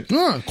 Question.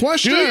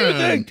 Question. Do you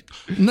think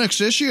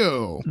next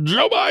issue,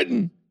 Joe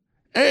Biden,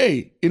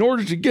 in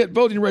order to get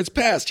voting rights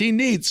passed, he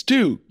needs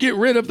to get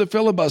rid of the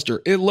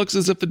filibuster? It looks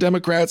as if the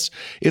Democrats,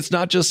 it's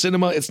not just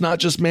Sinema, it's not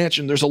just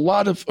Manchin. There's a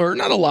lot of, or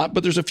not a lot,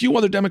 but there's a few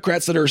other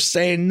Democrats that are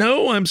saying,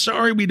 no, I'm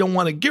sorry, we don't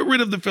want to get rid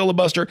of the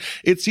filibuster.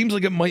 It seems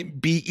like it might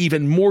be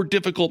even more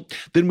difficult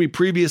than we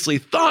previously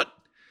thought.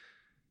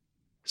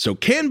 So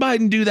can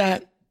Biden do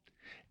that?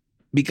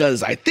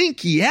 Because I think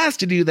he has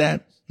to do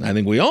that. I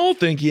think we all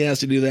think he has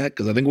to do that,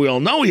 because I think we all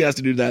know he has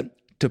to do that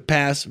to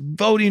pass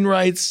voting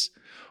rights.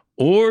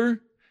 Or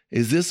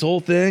is this whole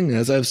thing,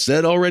 as I've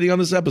said already on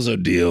this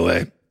episode,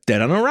 DOA,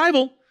 dead on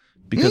arrival?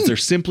 Because they're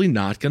simply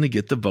not going to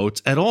get the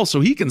votes at all. So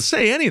he can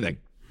say anything.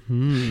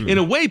 In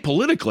a way,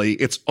 politically,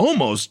 it's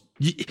almost,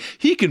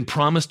 he can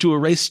promise to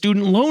erase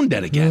student loan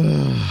debt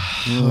again.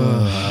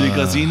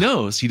 Because he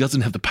knows he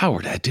doesn't have the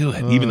power to do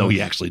it, even though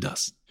he actually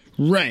does.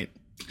 Right.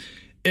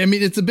 I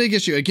mean, it's a big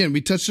issue. Again, we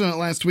touched on it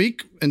last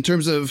week in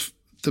terms of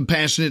the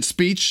passionate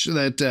speech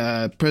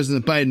that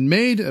President Biden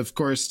made. Of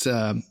course,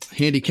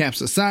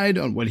 handicaps aside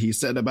on what he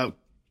said about,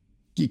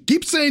 he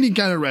keeps saying he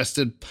got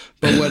arrested,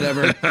 but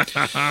whatever.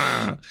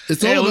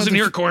 It's all listen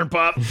here, Corn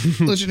Pop.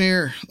 Listen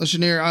here.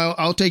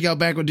 I'll take out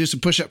back and do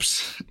some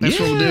push-ups. That's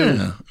what we'll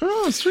do.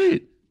 Oh,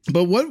 sweet.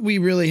 But what we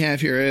really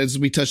have here, as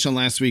we touched on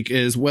last week,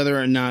 is whether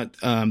or not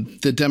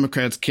the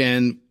Democrats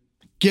can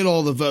get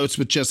all the votes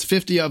with just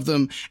 50 of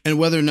them, and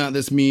whether or not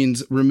this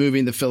means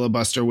removing the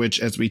filibuster, which,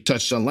 as we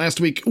touched on last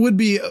week, would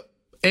be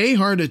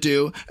hard to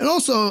do, and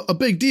also a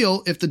big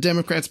deal if the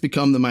Democrats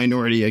become the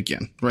minority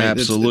again, right?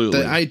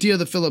 Absolutely. The idea of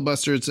the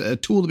filibuster, it's a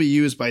tool to be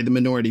used by the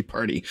minority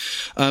party.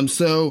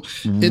 So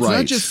it's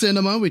not just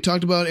Sinema. We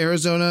talked about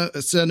Arizona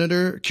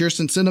Senator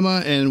Kyrsten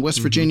Sinema and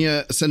West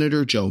Virginia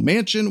Senator Joe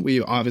Manchin.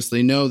 We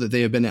obviously know that they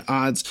have been at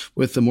odds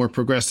with the more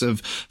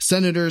progressive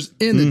senators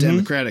in the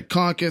Democratic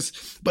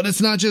caucus, but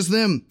it's not just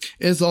them.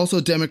 It's also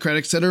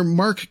Democratic Senator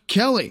Mark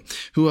Kelly,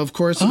 who, of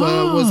course,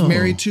 was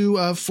married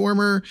to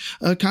former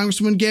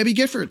Congresswoman Gabby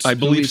Giffords. I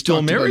believe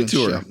still married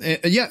to her.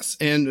 Yes,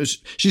 and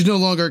she's no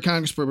longer a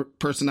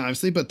congressperson,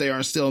 obviously, but they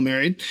are still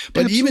married.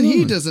 But even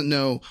he doesn't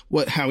know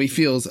how he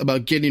feels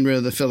about getting rid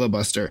of the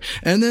filibuster.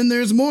 And then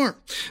there's more.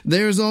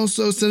 There's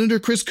also Senator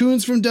Chris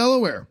Coons from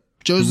Delaware,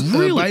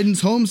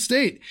 Biden's home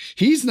state.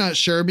 He's not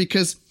sure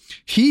because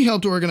he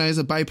helped organize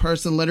a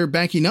bipartisan letter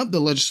backing up the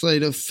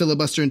legislative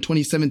filibuster in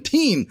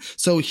 2017.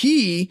 So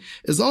he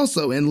is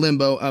also in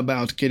limbo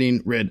about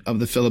getting rid of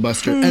the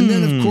filibuster. And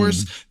then, of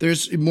course,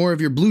 there's more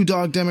of your blue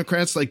dog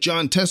Democrats like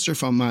Jon Tester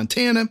from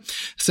Montana,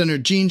 Senator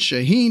Jeanne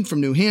Shaheen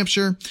from New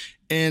Hampshire,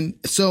 and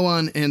so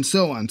on and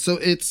so on. So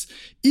it's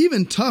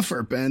even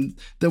tougher, Ben,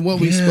 than what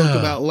we spoke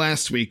about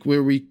last week,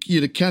 where we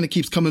kind of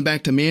keeps coming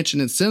back to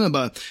Manchin and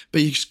Sinema,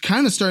 but you're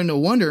kind of starting to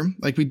wonder,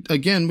 like we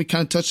kind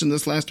of touched on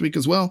this last week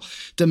as well,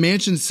 the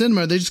Manchin and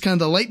Sinema, they're just kind of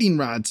the lightning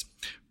rods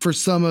for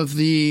some of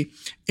the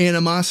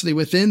animosity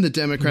within the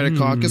Democratic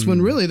caucus,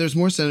 when really there's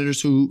more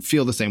senators who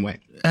feel the same way.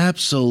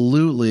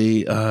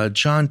 Absolutely.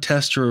 Jon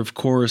Tester, of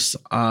course,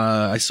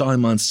 I saw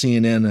him on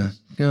CNN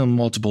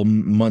multiple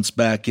months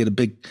back. He had a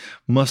big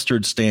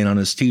mustard stain on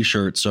his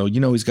T-shirt, so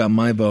he's got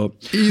my vote.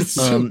 He's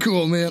so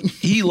cool, man.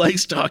 He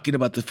likes talking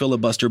about the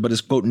filibuster, but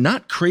is, quote,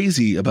 not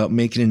crazy about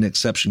making an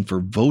exception for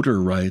voter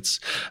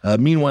rights.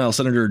 Meanwhile,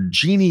 Senator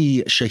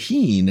Jeanne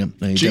Shaheen,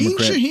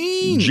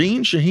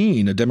 Jeanne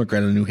Shaheen, a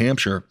Democrat in New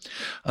Hampshire,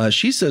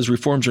 she says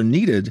reforms are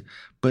needed,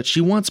 but she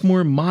wants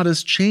more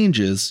modest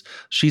changes.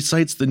 She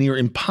cites the near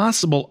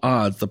impossible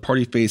odds the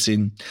party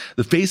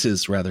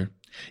faces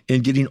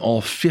in getting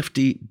all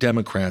 50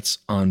 Democrats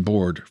on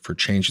board for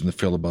changing the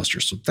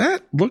filibuster. So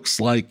that looks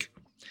like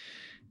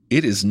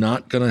it is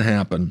not going to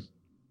happen,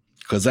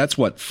 because that's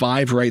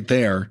 5 right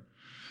there.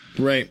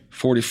 Right.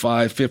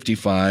 45,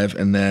 55.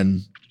 And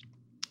then,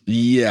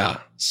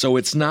 so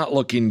it's not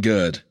looking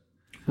good.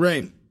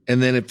 Right.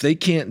 And then if they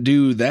can't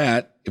do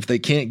that, if they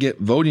can't get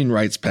voting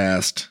rights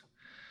passed,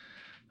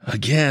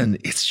 again,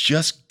 it's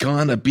just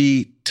going to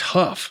be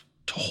tough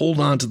to hold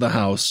on to the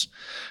House.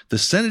 The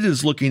Senate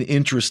is looking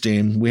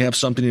interesting. We have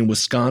something in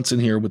Wisconsin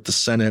here with the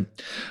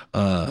Senate.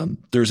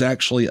 There's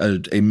actually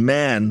a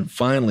man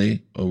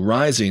finally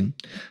rising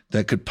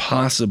that could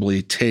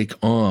possibly take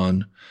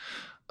on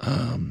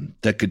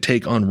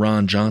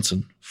Ron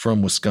Johnson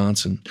from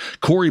Wisconsin.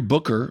 Cory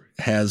Booker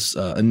has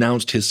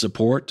announced his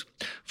support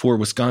for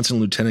Wisconsin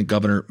Lieutenant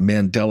Governor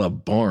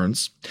Mandela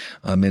Barnes.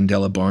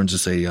 Mandela Barnes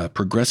is a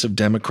progressive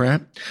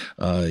Democrat.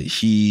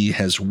 He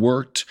has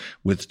worked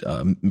with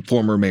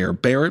former Mayor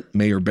Barrett.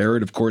 Mayor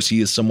Barrett, of course, he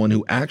is someone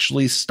who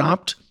actually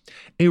stopped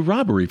a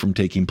robbery from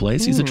taking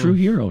place. He's a true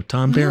hero,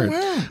 Tom Barrett.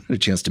 I had a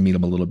chance to meet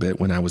him a little bit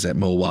when I was at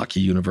Milwaukee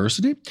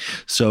University.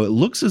 So it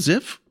looks as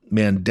if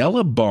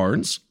Mandela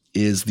Barnes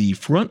is the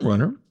front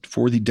runner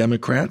for the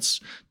Democrats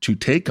to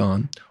take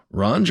on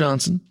Ron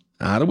Johnson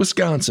out of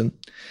Wisconsin.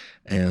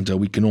 And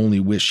we can only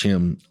wish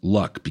him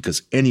luck,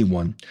 because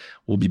anyone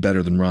will be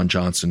better than Ron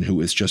Johnson,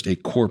 who is just a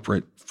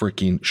corporate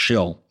freaking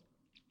shill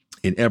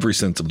in every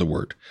sense of the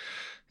word.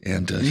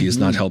 And he has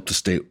not helped the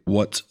state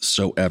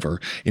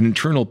whatsoever. An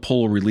internal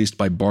poll released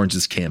by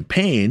Barnes's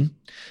campaign,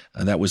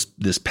 that was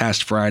this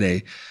past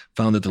Friday,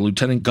 found that the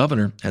lieutenant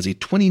governor has a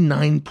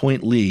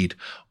 29-point lead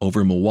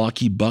over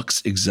Milwaukee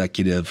Bucks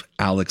executive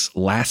Alex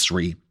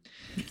Lasry.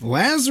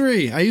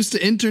 Lasry. I used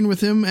to intern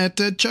with him at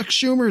Chuck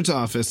Schumer's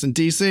office in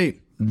D.C.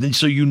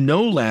 So you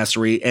know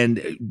Lasry, and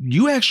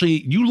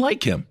you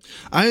like him.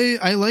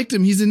 I liked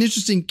him. He's an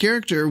interesting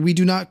character. We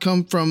do not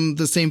come from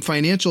the same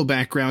financial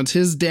backgrounds.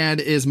 His dad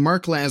is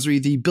Mark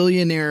Lasry, the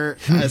billionaire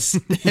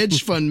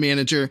hedge fund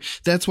manager.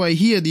 That's why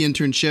he had the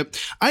internship.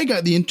 I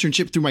got the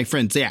internship through my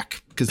friend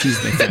Zach, because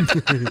he's my friend.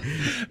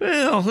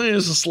 Well,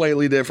 it's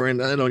slightly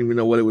different. I don't even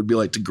know what it would be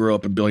like to grow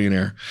up a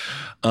billionaire.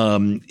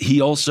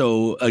 He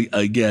also,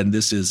 again,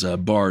 this is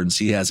Barnes.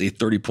 He has a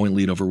 30-point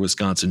lead over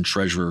Wisconsin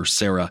Treasurer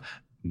Sarah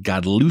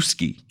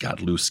Godlewski.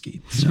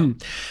 So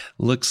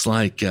looks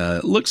like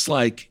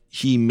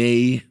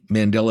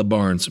Mandela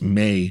Barnes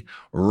may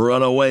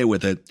run away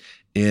with it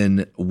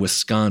in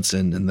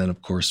Wisconsin. And then,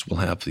 of course, we'll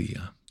have the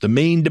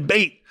main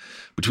debate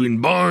between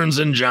Barnes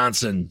and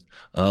Johnson,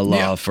 a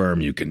law firm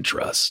you can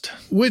trust.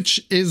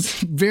 Which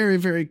is very,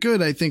 very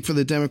good, I think, for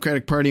the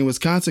Democratic Party in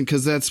Wisconsin,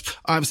 because that's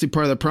obviously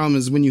part of the problem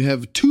is when you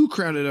have too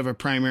crowded of a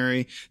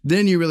primary,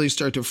 then you really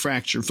start to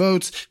fracture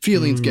votes.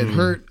 Feelings get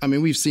hurt. I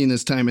mean, we've seen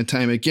this time and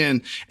time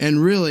again.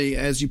 And really,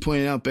 as you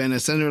pointed out, Ben, a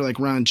senator like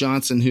Ron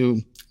Johnson,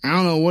 who I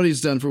don't know what he's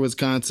done for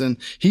Wisconsin.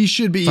 He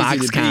should be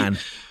easy to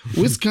beat.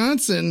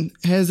 Wisconsin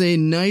has a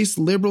nice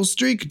liberal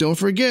streak. Don't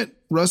forget,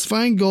 Russ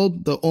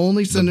Feingold, the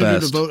only senator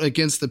to vote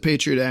against the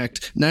Patriot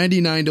Act,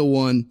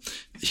 99-1.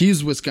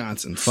 He's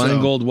Wisconsin.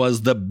 Feingold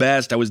was the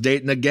best. I was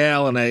dating a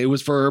gal, and it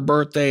was for her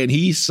birthday, and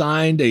he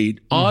signed a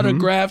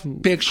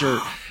autographed picture,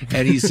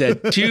 and he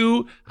said,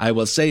 I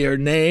will say her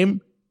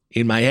name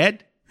in my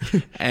head,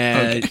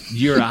 and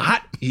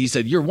he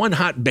said, you're one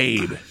hot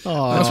babe.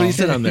 Aww. That's what he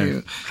said on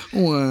there.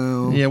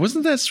 Wow. Yeah,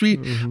 wasn't that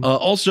sweet?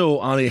 Also,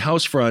 on a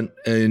House front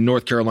in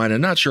North Carolina,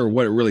 not sure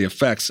what it really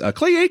affects.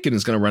 Clay Aiken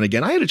is going to run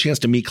again. I had a chance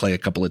to meet Clay a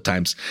couple of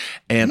times,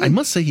 and I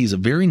must say he's a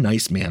very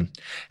nice man,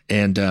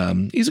 and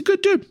he's a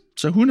good dude.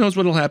 So who knows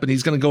what will happen?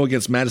 He's going to go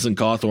against Madison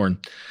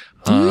Cawthorn.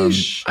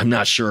 I'm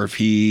not sure if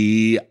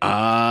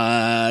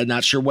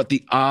not sure what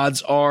the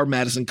odds are.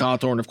 Madison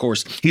Cawthorn, of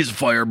course, he's a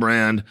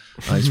firebrand.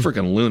 He's a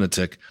freaking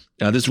lunatic.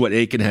 This is what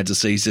Aiken had to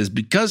say. He says,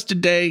 because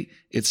today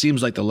it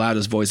seems like the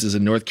loudest voices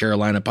in North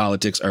Carolina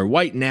politics are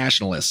white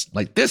nationalists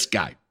like this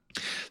guy.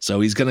 So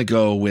he's going to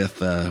go with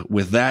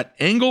that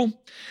angle.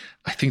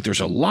 I think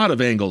there's a lot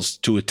of angles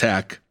to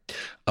attack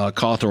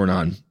Cawthorn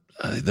on.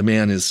 The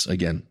man is,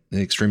 again,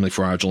 extremely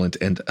fraudulent,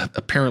 and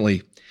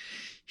apparently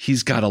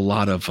he's got a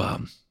lot of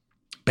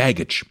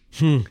baggage,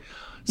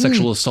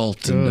 sexual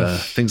assault and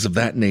things of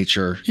that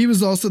nature. He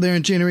was also there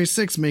on January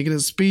 6th making a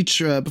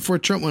speech before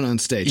Trump went on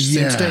stage.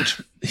 Yeah, same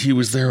stage. He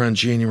was there on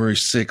January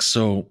 6th,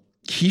 so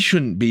he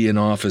shouldn't be in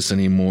office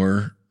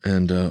anymore.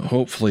 And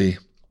hopefully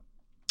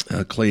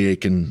Clay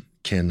Aiken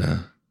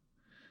can,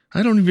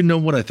 I don't even know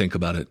what I think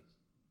kind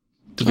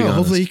to be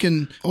honest.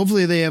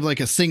 Hopefully they have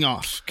like a sing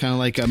off, kind of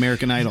like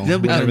American Idol.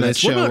 That'd be kind of that nice.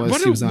 show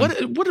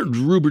What did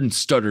Ruben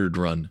Studdard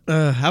run?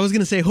 I was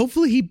gonna say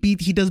hopefully he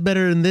does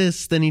better in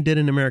this than he did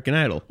in American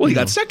Idol. Well, he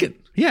got second.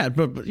 Yeah,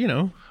 but you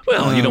know.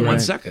 Well, you don't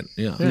want second.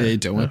 Yeah, you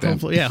don't want that.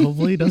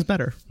 Hopefully he does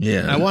better.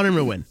 Yeah, I want him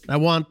to win. I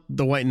want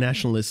the white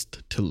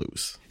nationalist to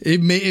lose.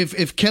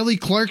 If Kelly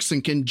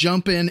Clarkson can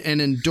jump in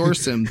and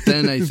endorse him,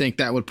 then I think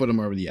that would put him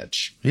over the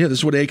edge. Yeah, this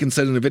is what Aiken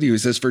said in the video. He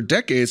says, for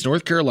decades,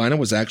 North Carolina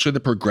was actually the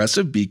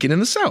progressive beacon in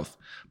the South.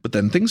 But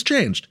then things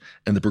changed,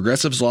 and the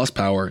progressives lost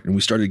power, and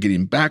we started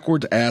getting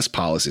backward-ass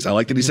policies. I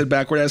like that he said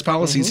backward-ass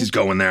policies. He's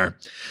going there.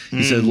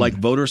 He said, like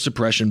voter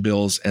suppression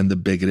bills and the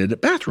bigoted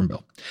bathroom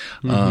bill.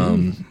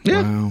 Yeah.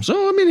 Wow.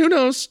 So, I mean, who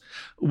knows?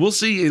 We'll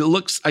see. It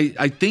looks,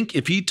 I think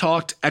if he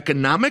talked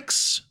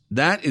economics,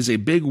 that is a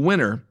big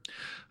winner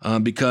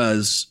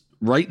because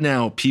right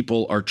now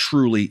people are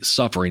truly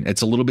suffering.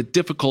 It's a little bit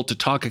difficult to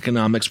talk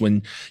economics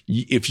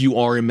if you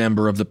are a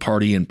member of the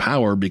party in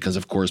power, because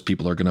of course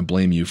people are going to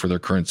blame you for their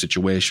current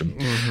situation.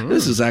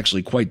 This is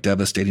actually quite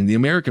devastating. The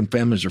American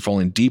families are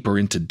falling deeper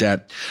into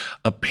debt.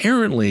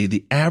 Apparently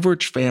the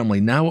average family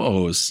now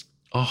owes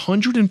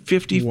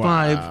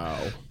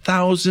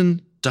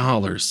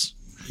 $155,000.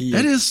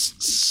 That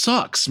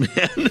sucks,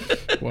 man.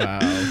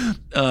 Wow.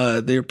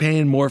 They're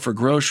paying more for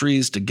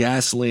groceries to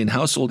gasoline.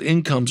 Household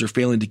incomes are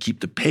failing to keep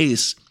the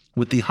pace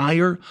with the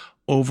higher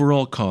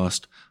overall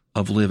cost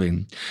of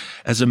living.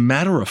 As a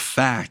matter of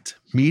fact,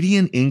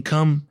 median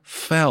income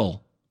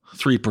fell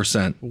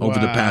 3% over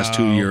the past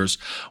 2 years,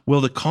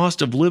 while the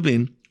cost of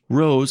living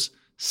rose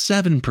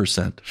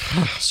 7%.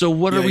 So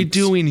what are we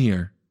doing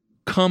here?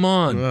 Come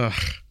on. Ugh.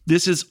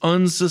 This is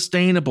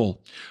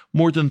unsustainable.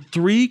 More than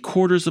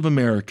 3/4 of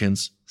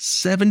Americans,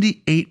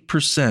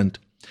 78%,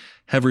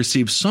 have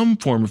received some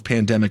form of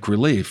pandemic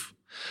relief.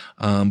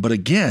 But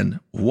again,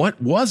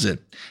 what was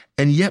it?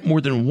 And yet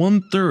more than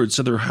 1/3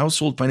 said their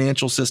household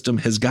financial system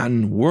has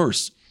gotten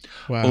worse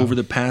over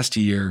the past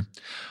year.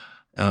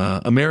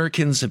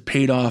 Americans have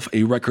paid off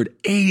a record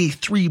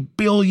 $83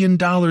 billion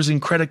in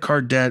credit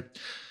card debt.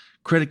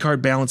 Credit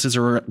card balances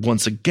are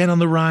once again on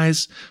the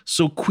rise.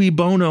 So cui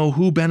bono,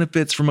 who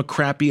benefits from a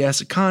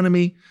crappy-ass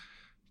economy?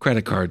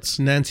 Credit cards.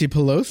 Nancy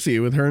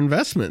Pelosi with her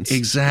investments.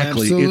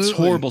 Exactly. Absolutely. It's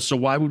horrible. So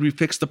why would we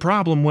fix the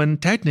problem when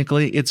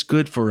technically it's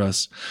good for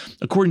us?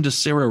 According to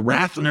Sarah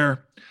Rathner,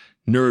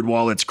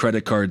 NerdWallet's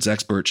credit cards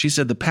expert, she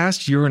said the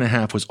past year and a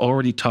half was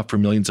already tough for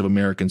millions of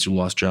Americans who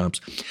lost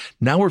jobs.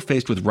 Now we're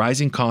faced with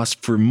rising costs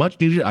for much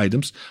needed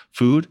items,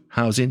 food,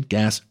 housing,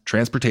 gas,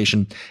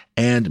 transportation,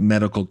 and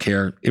medical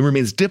care. It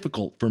remains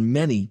difficult for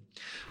many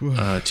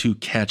to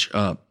catch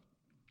up.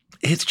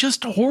 It's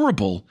just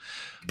horrible.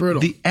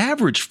 Brutal. The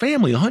average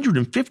family,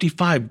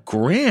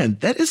 $155,000.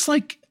 That is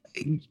like,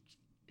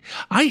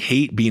 I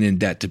hate being in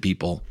debt to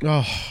people.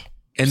 Oh,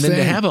 and then to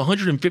same. have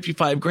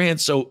 $155,000.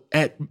 So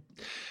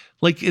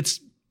it's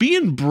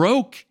being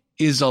broke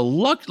is a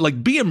luck.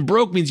 Like being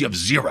broke means you have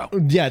zero.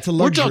 Yeah, it's a We're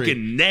luxury.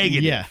 talking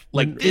negative. Yeah,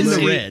 like in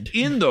the red.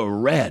 In the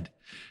red.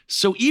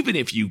 So even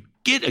if you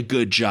get a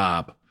good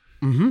job,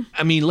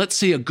 I mean, let's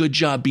say a good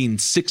job being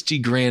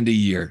 $60,000 a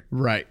year.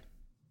 Right.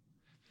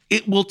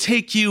 It will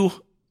take you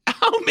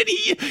how many,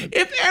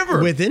 if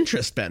ever? With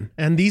interest, Ben.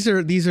 And these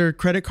are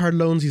credit card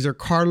loans, these are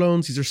car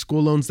loans, these are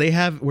school loans.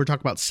 We're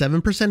talking about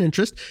 7%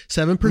 interest,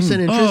 7%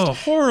 interest. Oh,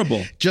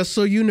 horrible. Just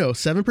so you know,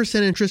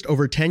 7% interest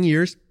over 10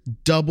 years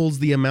doubles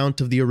the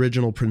amount of the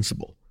original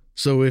principal.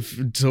 So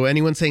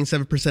anyone saying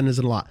 7%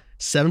 isn't a lot,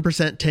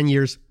 7%, 10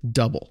 years,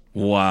 double.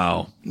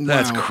 Wow.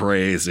 That's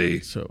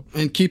crazy.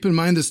 And keep in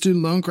mind, the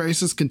student loan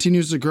crisis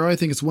continues to grow. I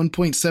think it's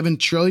 1.7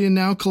 trillion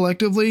now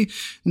collectively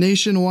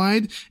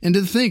nationwide. And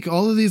to think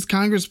all of these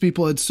Congress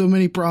people had so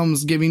many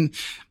problems giving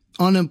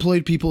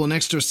unemployed people an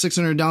extra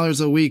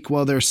 $600 a week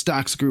while their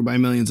stocks grew by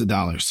millions of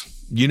dollars.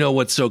 You know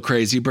what's so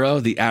crazy,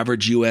 bro? The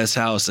average U.S.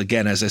 house,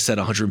 again, as I said,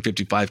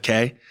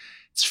 $155K,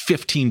 it's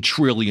 $15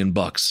 trillion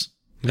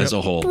as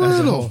a whole.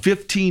 Brutal.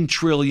 $15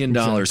 trillion,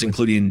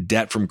 including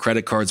debt from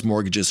credit cards,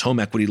 mortgages, home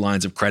equity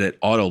lines of credit,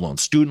 auto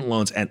loans, student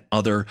loans, and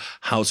other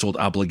household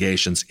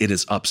obligations. It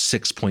is up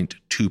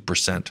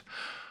 6.2%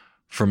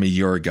 from a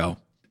year ago.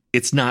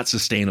 It's not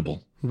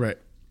sustainable. Right.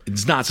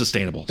 It's not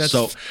sustainable.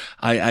 So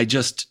I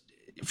just,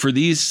 for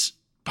these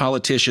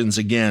politicians,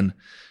 again,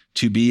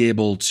 to be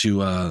able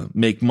to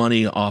make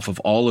money off of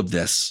all of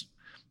this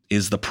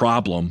is the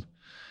problem.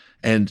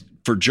 And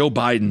for Joe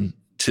Biden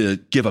to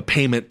give a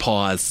payment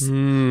pause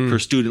for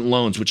student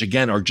loans, which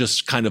again are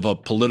just kind of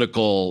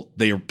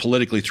they are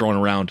politically thrown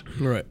around.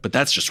 Right. But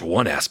that's just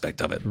one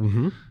aspect of it,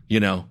 you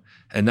know,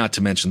 and not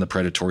to mention the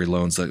predatory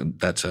loans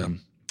that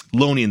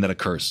loaning that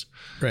occurs.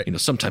 Right. You know,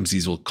 sometimes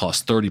these will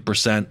cost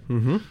 30%.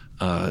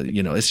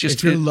 You know, it's just,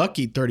 if you're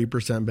lucky,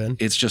 30%, Ben.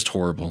 It's just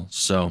horrible.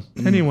 So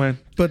anyway.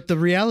 But the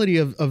reality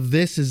of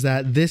this is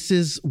that this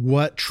is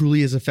what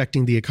truly is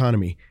affecting the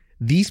economy.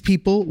 These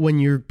people, when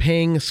you're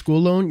paying a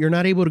school loan, you're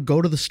not able to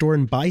go to the store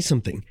and buy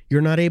something. You're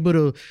not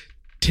able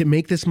to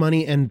make this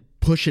money and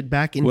push it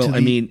back into I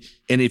mean,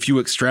 and if you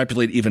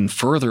extrapolate even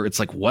further, it's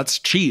like what's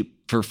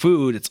cheap for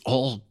food? It's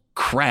all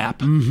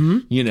crap.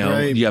 You know,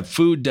 you have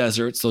food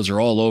deserts. Those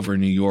are all over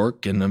New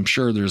York. And I'm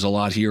sure there's a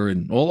lot here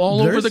and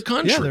all over the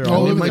country. Yeah, they're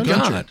all over my the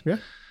country. God. Yeah.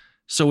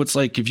 So it's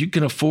like, if you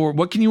can afford,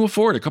 what can you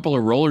afford? A couple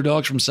of roller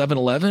dogs from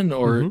 7-Eleven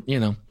or, you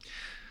know.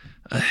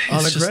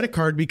 On a credit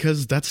card,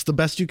 because that's the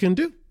best you can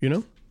do, you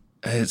know?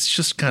 It's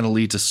just kind of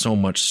lead to so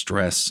much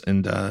stress.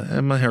 And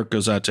my heart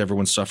goes out to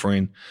everyone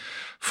suffering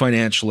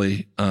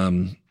financially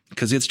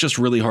because it's just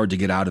really hard to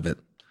get out of it.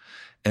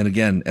 And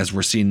again, as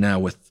we're seeing now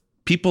with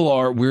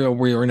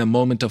we're in a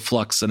moment of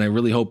flux. And I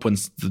really hope when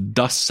the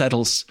dust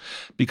settles,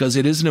 because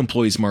it is an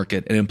employee's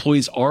market and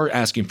employees are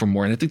asking for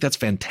more. And I think that's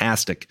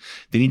fantastic.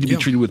 They need to be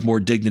treated with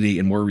more dignity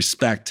and more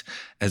respect,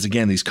 as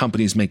again, these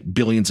companies make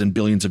billions and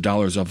billions of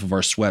dollars off of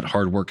our sweat,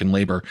 hard work, and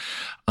labor.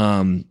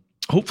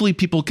 Hopefully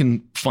people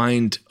can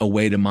find a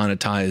way to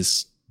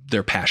monetize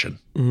their passion.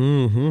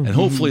 And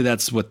hopefully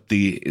that's what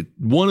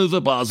one of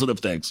the positive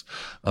things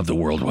of the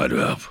World Wide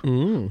Web.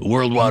 The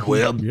World Wide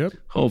Web. Yep.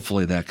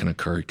 Hopefully that can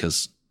occur,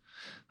 because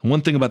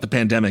one thing about the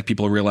pandemic,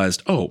 people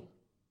realized, oh,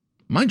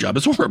 my job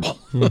is horrible.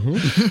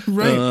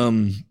 Right.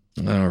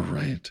 All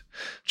right.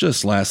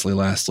 Just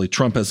lastly,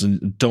 Trump has a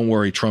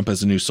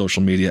new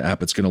social media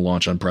app. It's going to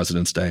launch on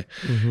President's Day,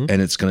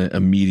 and it's going to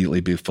immediately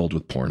be filled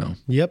with porno.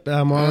 Yep.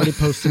 I'm already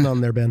posting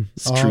on there, Ben.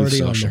 It's Truth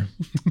Social.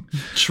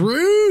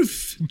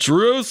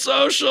 Truth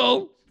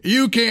Social.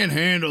 You can't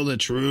handle the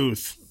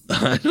truth.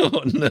 I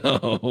don't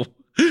know.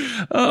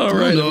 All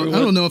right. I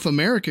don't know if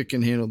America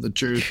can handle the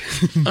truth.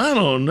 I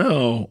don't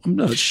know. I'm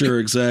not sure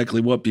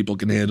exactly what people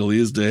can handle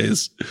these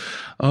days.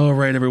 All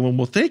right, everyone.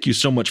 Well, thank you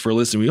so much for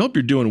listening. We hope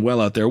you're doing well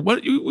out there.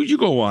 What you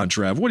go on,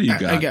 Trav? What do you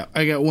got?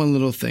 I got one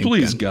little thing.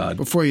 Please, Ben, God.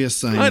 Before you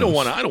sign I don't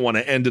want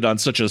to end it on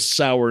such a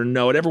sour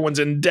note. Everyone's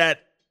in debt.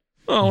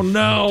 Oh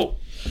no.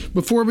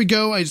 Before we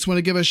go, I just want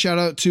to give a shout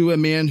out to a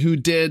man who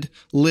did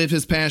live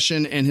his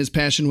passion, and his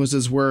passion was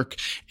his work.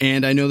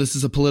 And I know this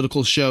is a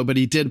political show, but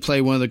he did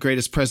play one of the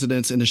greatest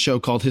presidents in a show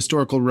called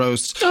Historical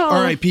Roast.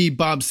 R.I.P.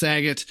 Bob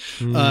Saget.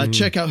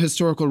 Check out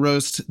Historical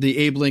Roast, the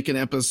Abe Lincoln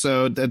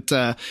episode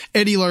that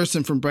Eddie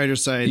Larson from Brighter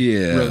Side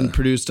wrote and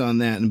produced on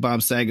that. And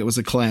Bob Saget was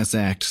a class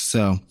act.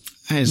 So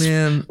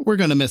we're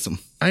going to miss him.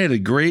 I had a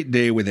great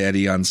day with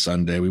Eddie on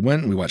Sunday. We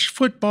went and we watched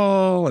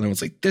football, and I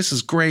was like, this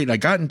is great.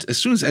 As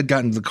soon as Ed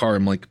got into the car,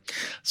 I'm like,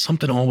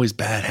 something always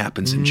bad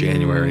happens in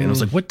January. And I was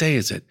like, what day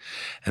is it?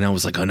 And I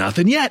was like, oh,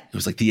 nothing yet. It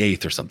was like the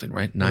 8th or something,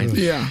 right? 9th.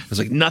 Yeah. I was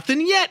like,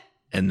 nothing yet.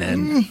 And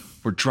then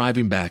we're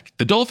driving back.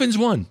 The Dolphins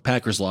won.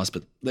 Packers lost,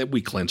 but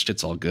we clinched.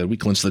 It's all good. We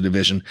clinched the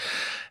division,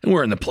 and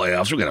we're in the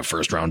playoffs. We got a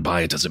first-round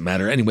bye. It doesn't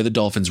matter. Anyway, the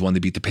Dolphins won.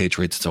 They beat the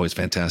Patriots. It's always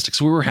fantastic.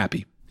 So we were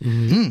happy.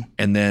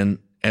 And then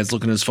Ed's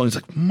looking at his phone. He's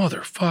like,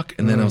 motherfuck.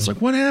 And then I was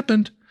like, what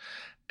happened?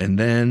 And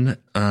then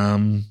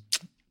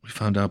we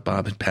found out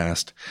Bob had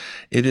passed.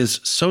 It is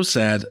so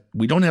sad.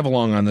 We don't have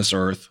long on this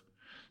earth.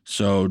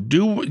 So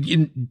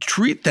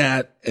treat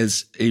that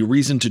as a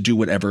reason to do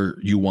whatever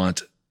you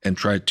want, and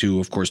try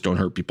to, of course, don't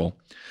hurt people.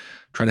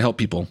 Try to help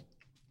people.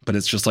 But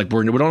it's just like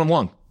we don't have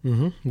long.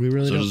 We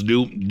really don't. Just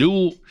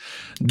do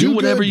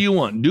whatever you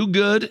want. Do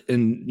good,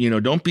 and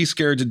don't be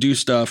scared to do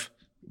stuff,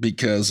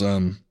 because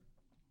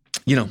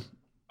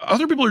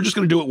other people are just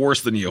going to do it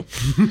worse than you.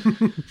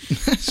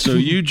 So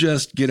you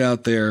just get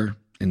out there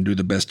and do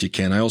the best you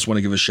can. I also want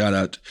to give a shout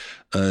out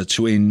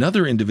to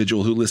another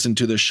individual who listened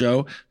to the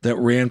show that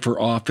ran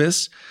for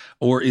office,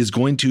 or is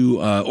going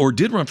to, or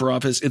did run for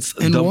office.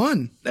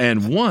 Won.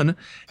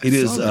 It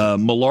is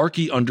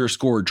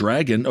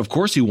Malarkey_Dragon. Of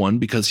course he won,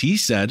 because he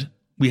said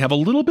we have a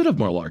little bit of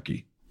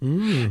malarkey.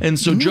 And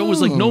so Joe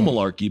was like, no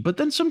malarkey. But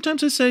then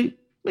sometimes I say,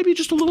 maybe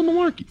just a little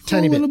malarkey.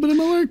 A little bit of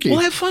malarkey. We'll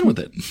have fun with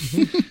it.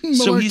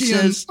 So he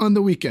says on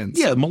the weekends.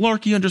 Yeah,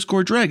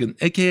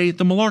 Malarkey_Dragon, aka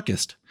the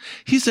Malarkist.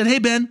 He said, hey,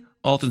 Ben,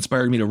 Alt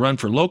inspired me to run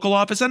for local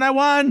office, and I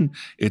won.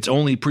 It's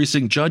only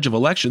precinct judge of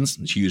elections.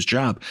 It's a huge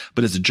job,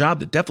 but it's a job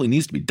that definitely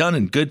needs to be done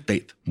in good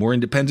faith. More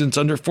independents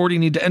under 40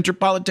 need to enter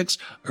politics,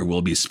 or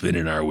we'll be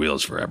spinning our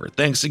wheels forever.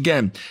 Thanks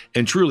again.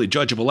 And truly,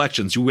 judge of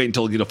elections, you wait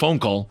until you get a phone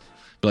call.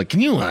 Be like,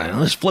 can you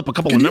let's flip a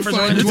couple of numbers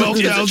around?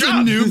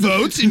 12,000 new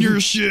votes in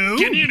your shoe?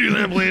 Can you do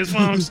that, please,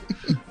 folks?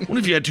 What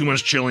if you had too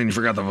much chili and you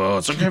forgot the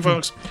votes? Okay,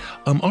 folks.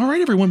 All right,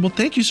 everyone. Well,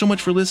 thank you so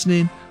much for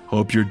listening.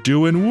 Hope you're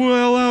doing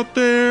well out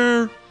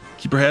there.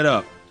 Keep your head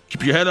up.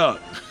 Keep your head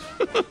up.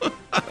 I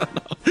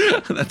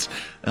don't know.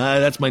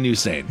 That's my new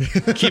saying.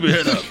 Keep your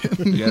head up.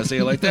 You gotta say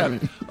it like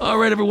that. All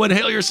right, everyone.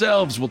 Hail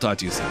yourselves. We'll talk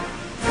to you soon.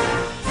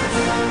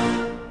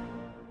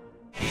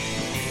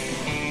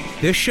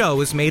 This show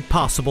is made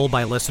possible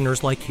by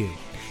listeners like you.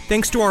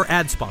 Thanks to our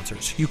ad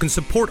sponsors, you can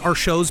support our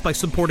shows by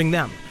supporting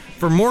them.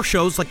 For more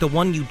shows like the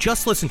one you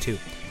just listened to,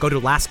 go to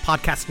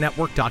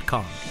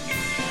lastpodcastnetwork.com.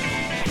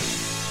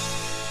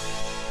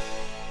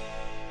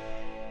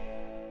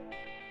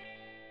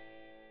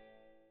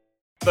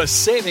 The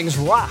savings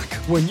rock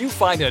when you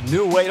find a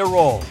new way to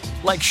roll,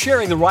 like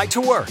sharing the ride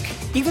to work.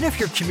 Even if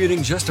you're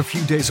commuting just a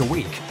few days a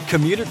week,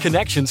 Commuter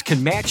Connections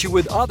can match you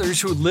with others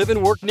who live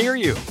and work near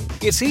you.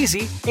 It's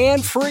easy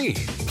and free.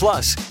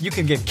 Plus, you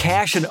can get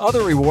cash and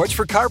other rewards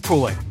for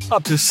carpooling,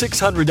 up to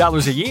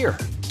 $600 a year.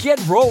 Get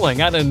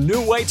rolling on a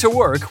new way to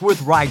work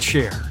with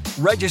rideshare.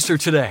 Register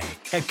today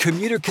at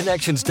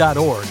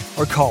commuterconnections.org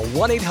or call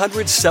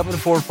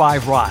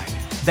 1-800-745-RIDE.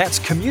 That's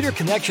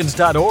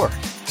commuterconnections.org.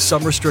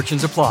 Some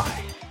restrictions apply.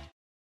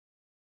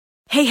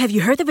 Hey, have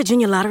you heard the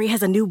Virginia Lottery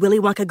has a new Willy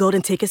Wonka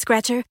golden ticket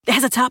scratcher that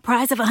has a top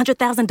prize of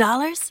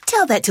 $100,000?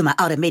 Tell that to my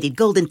automated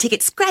golden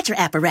ticket scratcher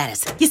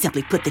apparatus. You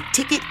simply put the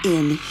ticket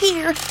in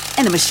here,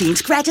 and the machine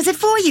scratches it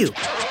for you.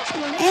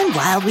 And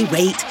while we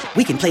wait,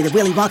 we can play the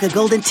Willy Wonka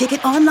golden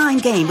ticket online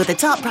game with a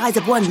top prize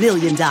of $1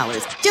 million.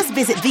 Just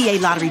visit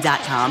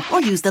VALottery.com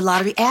or use the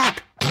lottery app.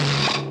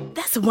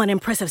 That's one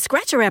impressive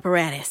scratcher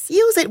apparatus.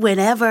 Use it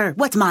whenever.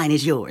 What's mine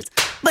is yours.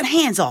 But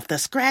hands off the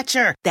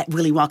scratcher. That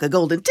Willy Wonka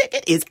golden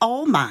ticket is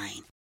all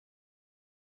mine.